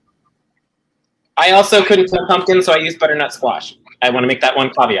it. I also couldn't find pumpkin, so I used butternut squash. I want to make that one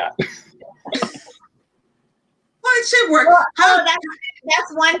caveat. Well, it should work. Well,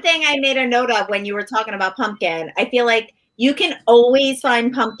 that's one thing I made a note of when you were talking about pumpkin. I feel like you can always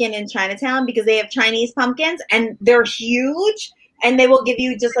find pumpkin in Chinatown because they have Chinese pumpkins, and they're huge, and they will give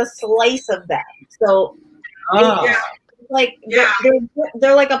you just a slice of them. So,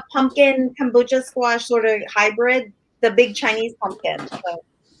 they're like a pumpkin kombucha squash sort of hybrid, the big Chinese pumpkin. So,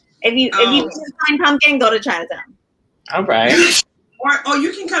 if you can find pumpkin, go to Chinatown. All right. Or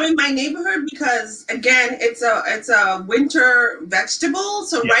you can come in my neighborhood because again, it's a winter vegetable.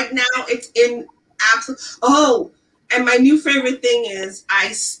 So right now it's in and my new favorite thing is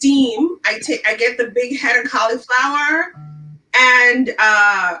I steam. I get the big head of cauliflower and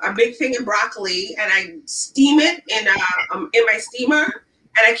a big thing of broccoli, and I steam it in my steamer,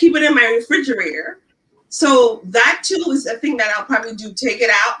 and I keep it in my refrigerator. So that too is a thing that I'll probably do.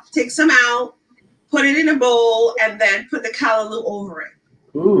 Take some out. Put it in a bowl, and then put the callaloo over it.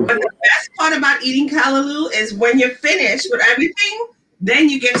 Ooh. But the best part about eating callaloo is when you're finished with everything, then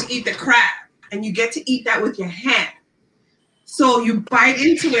you get to eat the crab, and you get to eat that with your hand. So you bite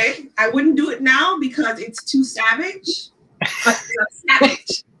into it. I wouldn't do it now because it's too savage. But you're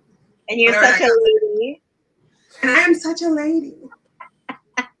savage. And you're such a lady. And I am such a lady.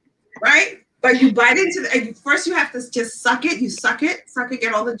 Right? But you bite into it. First, you have to just suck it. You suck it,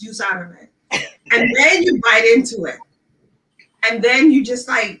 get all the juice out of it. And then you bite into it. And then you just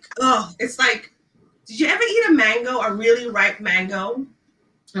it's like, did you ever eat a mango, a really ripe mango?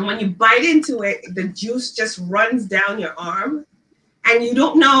 And when you bite into it, the juice just runs down your arm. And you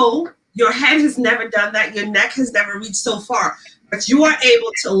don't know, your head has never done that. Your neck has never reached so far. But you are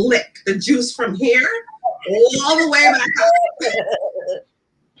able to lick the juice from here all the way back up.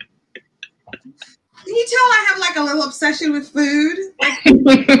 Can you tell I have like a little obsession with food?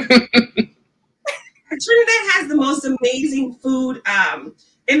 Trinidad has the most amazing food.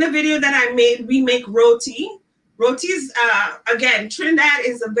 In the video that I made, we make roti. Roti is, again, Trinidad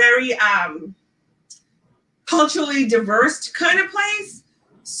is a very culturally diverse kind of place.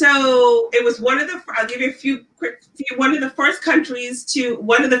 So it was I'll give you one of the first countries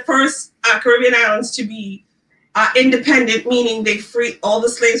one of the first Caribbean islands to be independent, meaning all the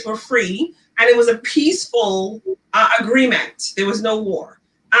slaves were free. And it was a peaceful agreement. There was no war.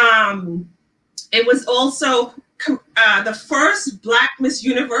 It was also the first Black Miss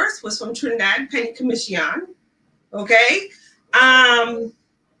Universe was from Trinidad, Penny Commission. Okay.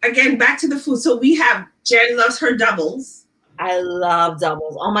 Again, back to the food. So we have Jen loves her doubles. I love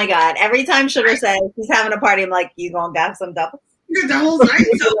doubles. Oh my God. Every time Sugar says she's having a party, I'm like, you gonna have some doubles? Your doubles, right?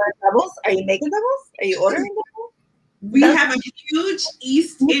 So doubles? Are you making doubles? Are you ordering doubles? We have a huge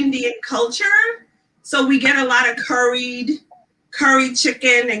East Indian culture. So we get a lot of curried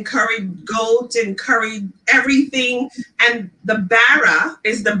chicken and curried goat and curried everything. And the bara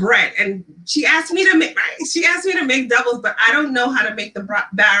is the bread. And she asked me to make doubles, but I don't know how to make the bara.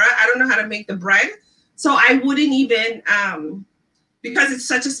 I don't know how to make the bread. So I wouldn't even, because it's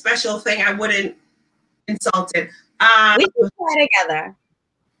such a special thing, I wouldn't insult it. We should try together.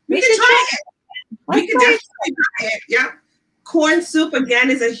 We can try it. We can definitely try it. Yeah. Corn soup, again,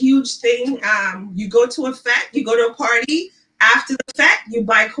 is a huge thing. You go to a fete, you go to a party. After the fete, you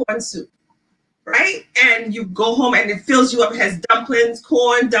buy corn soup, right? And you go home and it fills you up. It has dumplings,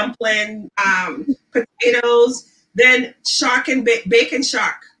 corn, dumpling, potatoes, then shark and bacon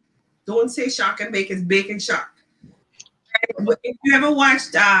shark. Don't say shark and bacon, it's bacon shark. And if you ever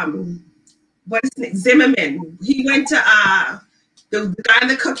watched, what is his name? Zimmerman, he went to the guy on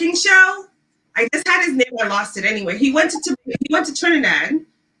the cooking show. I just had his name, I lost it anyway. He went to Trinidad,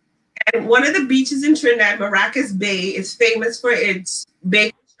 and one of the beaches in Trinidad, Maracas Bay, is famous for its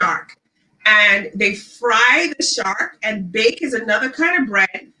bacon shark. And they fry the shark, and bake is another kind of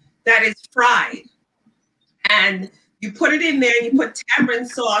bread that is fried. And you put it in there, and you put tamarind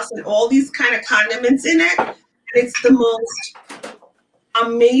sauce and all these kind of condiments in it. And it's the most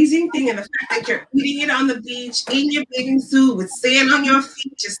amazing thing. And the fact that you're eating it on the beach, in your bathing suit, with sand on your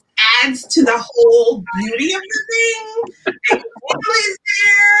feet, just adds to the whole beauty of the thing. And the water is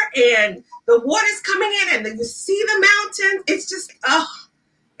there, and the water's coming in, and then you see the mountains. It's just,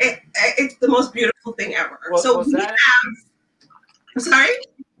 it's the most beautiful thing ever. I'm sorry?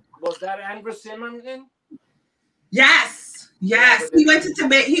 Was that Andrew Zimmerman? Yes. He went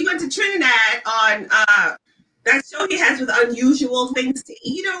to Trinidad on that show he has with Unusual Things to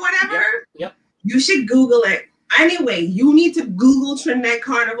Eat or whatever. Yep. You should Google it. Anyway, you need to Google Trinidad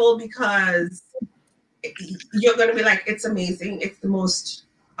Carnival because you're going to be like, it's amazing. It's the most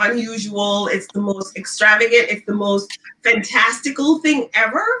unusual. It's the most extravagant. It's the most fantastical thing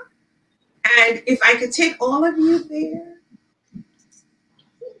ever. And if I could take all of you there.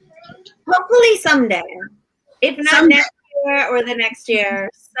 Hopefully someday. If not next year or the next year,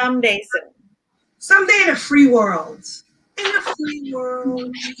 someday soon. Someday in a free world. In a free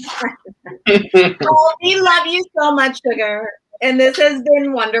world. Oh, we love you so much, Sugar. And this has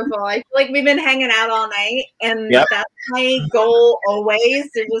been wonderful. I feel like we've been hanging out all night. And that's my goal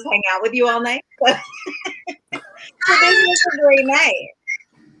always, to just hang out with you all night. So this was a great night.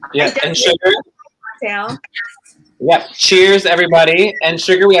 Yeah, and Sugar. Yep. Cheers, everybody. And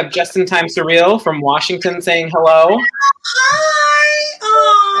Sugar, we have Just in Time Surreal from Washington saying hello. Hi.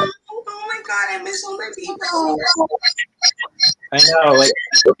 Oh my God, I miss all my people. I know, like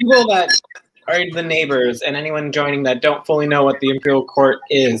people that are the neighbors and anyone joining that don't fully know what the Imperial Court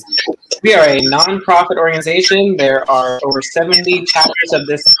is. We are a non-profit organization. There are over 70 chapters of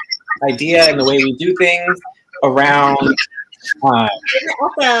this idea and the way we do things around.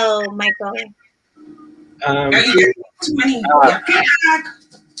 Also, Michael.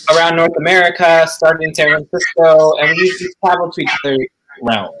 Around North America, starting in San Francisco, and we usually travel to each other's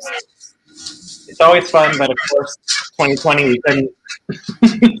realms. It's always fun, but of course, 2020 we couldn't.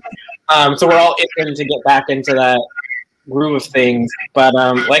 So we're all itching to get back into that groove of things. But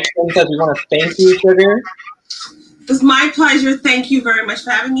like Shin says, we want to thank you, Sugar. It was my pleasure. Thank you very much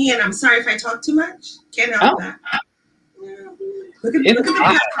for having me, and I'm sorry if I talk too much. Can't help that. Look at the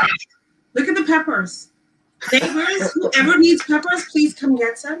peppers. Look at the peppers. Neighbors, whoever needs peppers, please come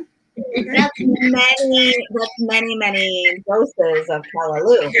get some. Okay? That's many doses of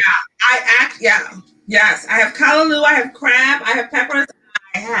Callaloo. Yes, I have Callaloo, I have crab, I have peppers,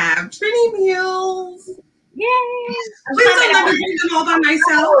 I have Trini Mules. Yay! Please don't let me drink them all by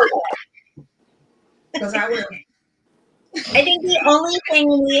myself. Because I will. I think the only thing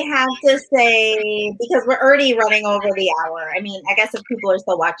we have to say, because we're already running over the hour. I mean, I guess if people are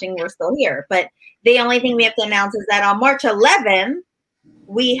still watching, we're still here. But the only thing we have to announce is that on March 11th,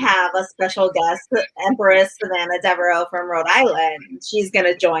 we have a special guest, Empress XXX Sugar from Rhode Island. She's going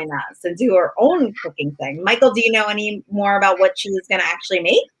to join us and do her own cooking thing. Michael, do you know any more about what she's going to actually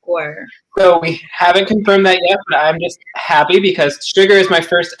make? Or so we haven't confirmed that yet, but I'm just happy because Sugar is my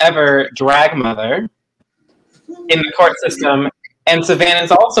first ever drag mother in the court system, and Savannah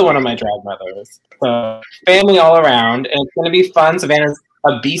is also one of my drag mothers. So family all around, and it's going to be fun. Savannah's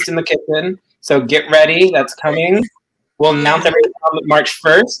a beast in the kitchen, so get ready. That's coming. We'll announce everything on March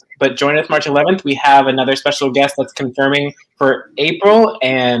 1st, but join us March 11th. We have another special guest that's confirming for April,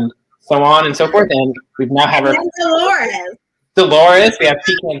 and so on and so forth. And we now have our Dolores. We have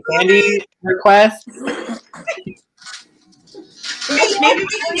Pecan Sandy requests. Maybe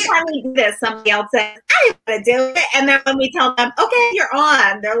anytime we do this, somebody else says, I want to do it. And then when we tell them, okay, you're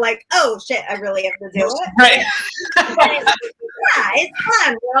on, they're like, oh, shit, I really have to do it. Right. Yeah, it's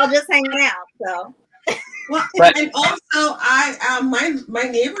fun. We're all just hanging out, so. Well, and also, my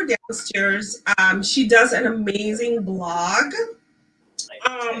neighbor downstairs, she does an amazing blog,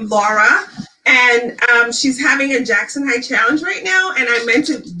 Laura, and she's having a Jackson Heights challenge right now, and I meant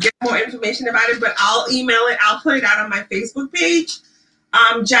to get more information about it, but I'll email it. I'll put it out on my Facebook page.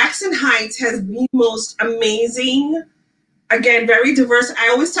 Jackson Heights has the most amazing again, very diverse. I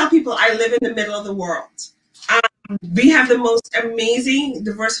always tell people I live in the middle of the world. We have the most amazing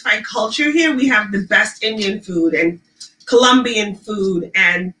diversified culture here. We have the best Indian food and Colombian food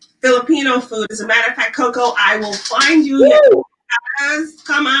and Filipino food. As a matter of fact, Coco, I will find you.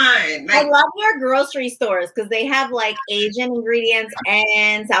 Come on. I love your grocery stores because they have like Asian ingredients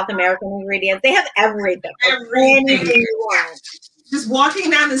and South American ingredients. They have everything. Anything you want. Just walking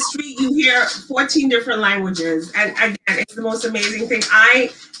down the street, you hear 14 different languages. And again, it's the most amazing thing.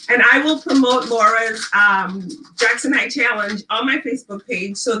 I will promote Laura's Jackson Heights Challenge on my Facebook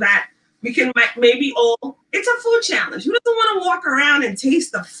page so that we can maybe it's a food challenge. Who doesn't want to walk around and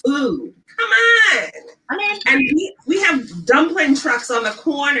taste the food? Come on. And we have dumpling trucks on the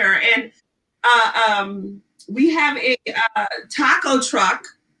corner, and we have a taco truck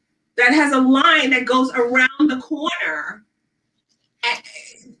that has a line that goes around the corner.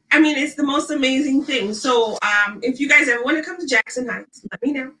 I mean, it's the most amazing thing. So if you guys ever want to come to Jackson Heights, let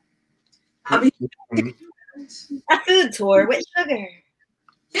me know. I'll be a food tour with Sugar.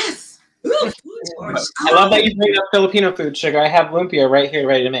 Yes. Ooh, food tour. I love that you bring up Filipino food, Sugar. I have lumpia right here,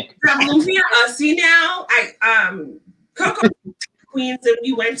 ready to make. Lumpia. See now, Coco Queens, and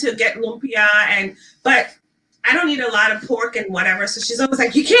we went to get lumpia, but I don't eat a lot of pork and whatever. So she's always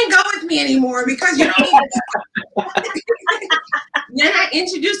like, "You can't go with me anymore because you don't eat it." Then I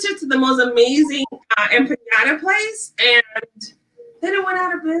introduced her to the most amazing empanada place, and then it went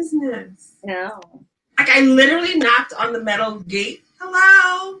out of business. No. Like I literally knocked on the metal gate.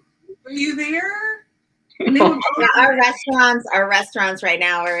 Hello, were you there? Yeah, our restaurants right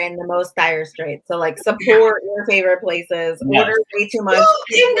now are in the most dire straits. So like support your favorite places. Yes. Order way too much.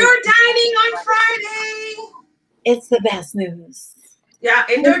 Indoor dining on Friday. It's the best news. Yeah,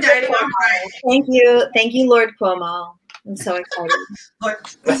 indoor dining on Friday. Thank you, Lord Cuomo. I'm so excited. Lord,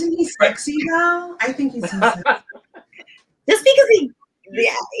 isn't he sexy though? I think he's sexy. Just because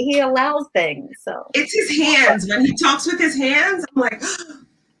he allows things. So it's his hands. When he talks with his hands, I'm like,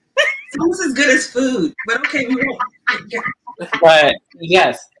 it's almost as good as food. But okay, we won't. But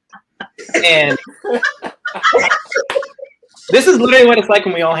yes, and this is literally what it's like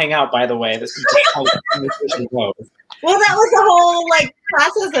when we all hang out. By the way, this is just how the conversation goes. Well, that was the whole like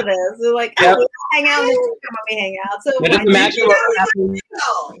process of this. We're like, we hang out, come on, we hang out. So just imagine what happened.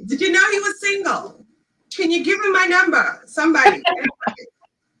 Did you know he was single? Can you give him my number? Somebody.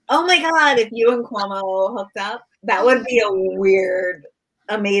 Oh my God, if you and Cuomo hooked up, that would be a weird,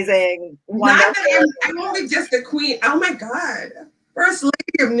 amazing, wonderful. Not that I'm only just a queen. Oh my God. First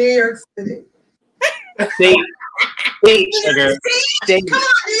lady of New York City. State, Sugar. State. Come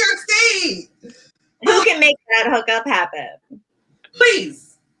on, New York State. Who can make that hookup happen? Please.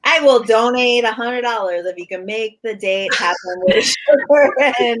 I will donate $100 if you can make the date happen with Sugar.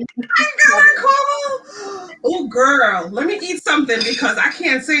 And I got a call. Oh, girl, let me eat something because I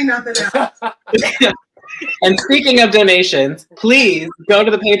can't say nothing else. And speaking of donations, please go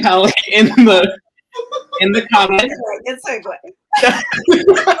to the PayPal link in the comments. It's a segue.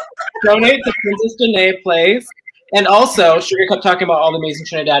 Donate to Princess Janae Place. And also, Sugar kept talking about all the amazing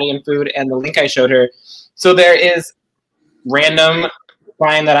Trinidadian food and the link I showed her. So there is random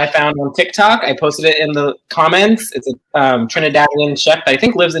find that I found on TikTok. I posted it in the comments. It's a Trinidadian chef that I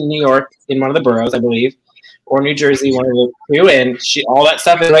think lives in New York, in one of the boroughs, I believe, or New Jersey, one of the two. And all that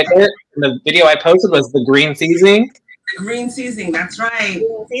stuff is right there. And the video I posted was the green seasoning. The green seasoning, that's right.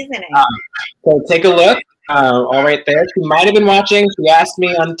 Green seasoning. So take a look. All right there. She might have been watching. She asked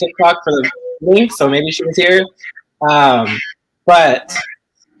me on TikTok for the link, so maybe she was here. But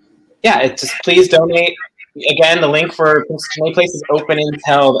yeah, it's just please donate. Again, the link for Princess Janae Place is open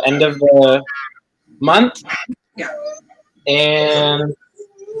until the end of the month. Yeah. And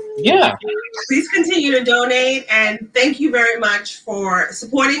yeah. Please continue to donate, and thank you very much for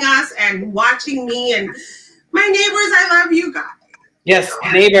supporting us and watching me and my neighbors. I love you guys. Yes,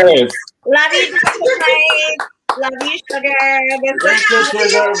 neighbors. Love you, guys. Love you, Sugar. Thank you,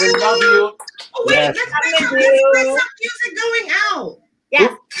 Sugar. We love you. Oh, wait, Yes. let's play some music going out.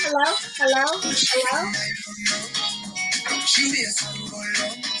 Yes. Hello.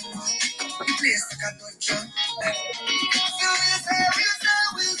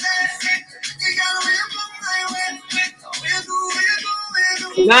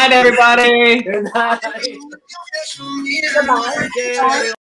 Good night, everybody. Good night. Goodbye. Thank you.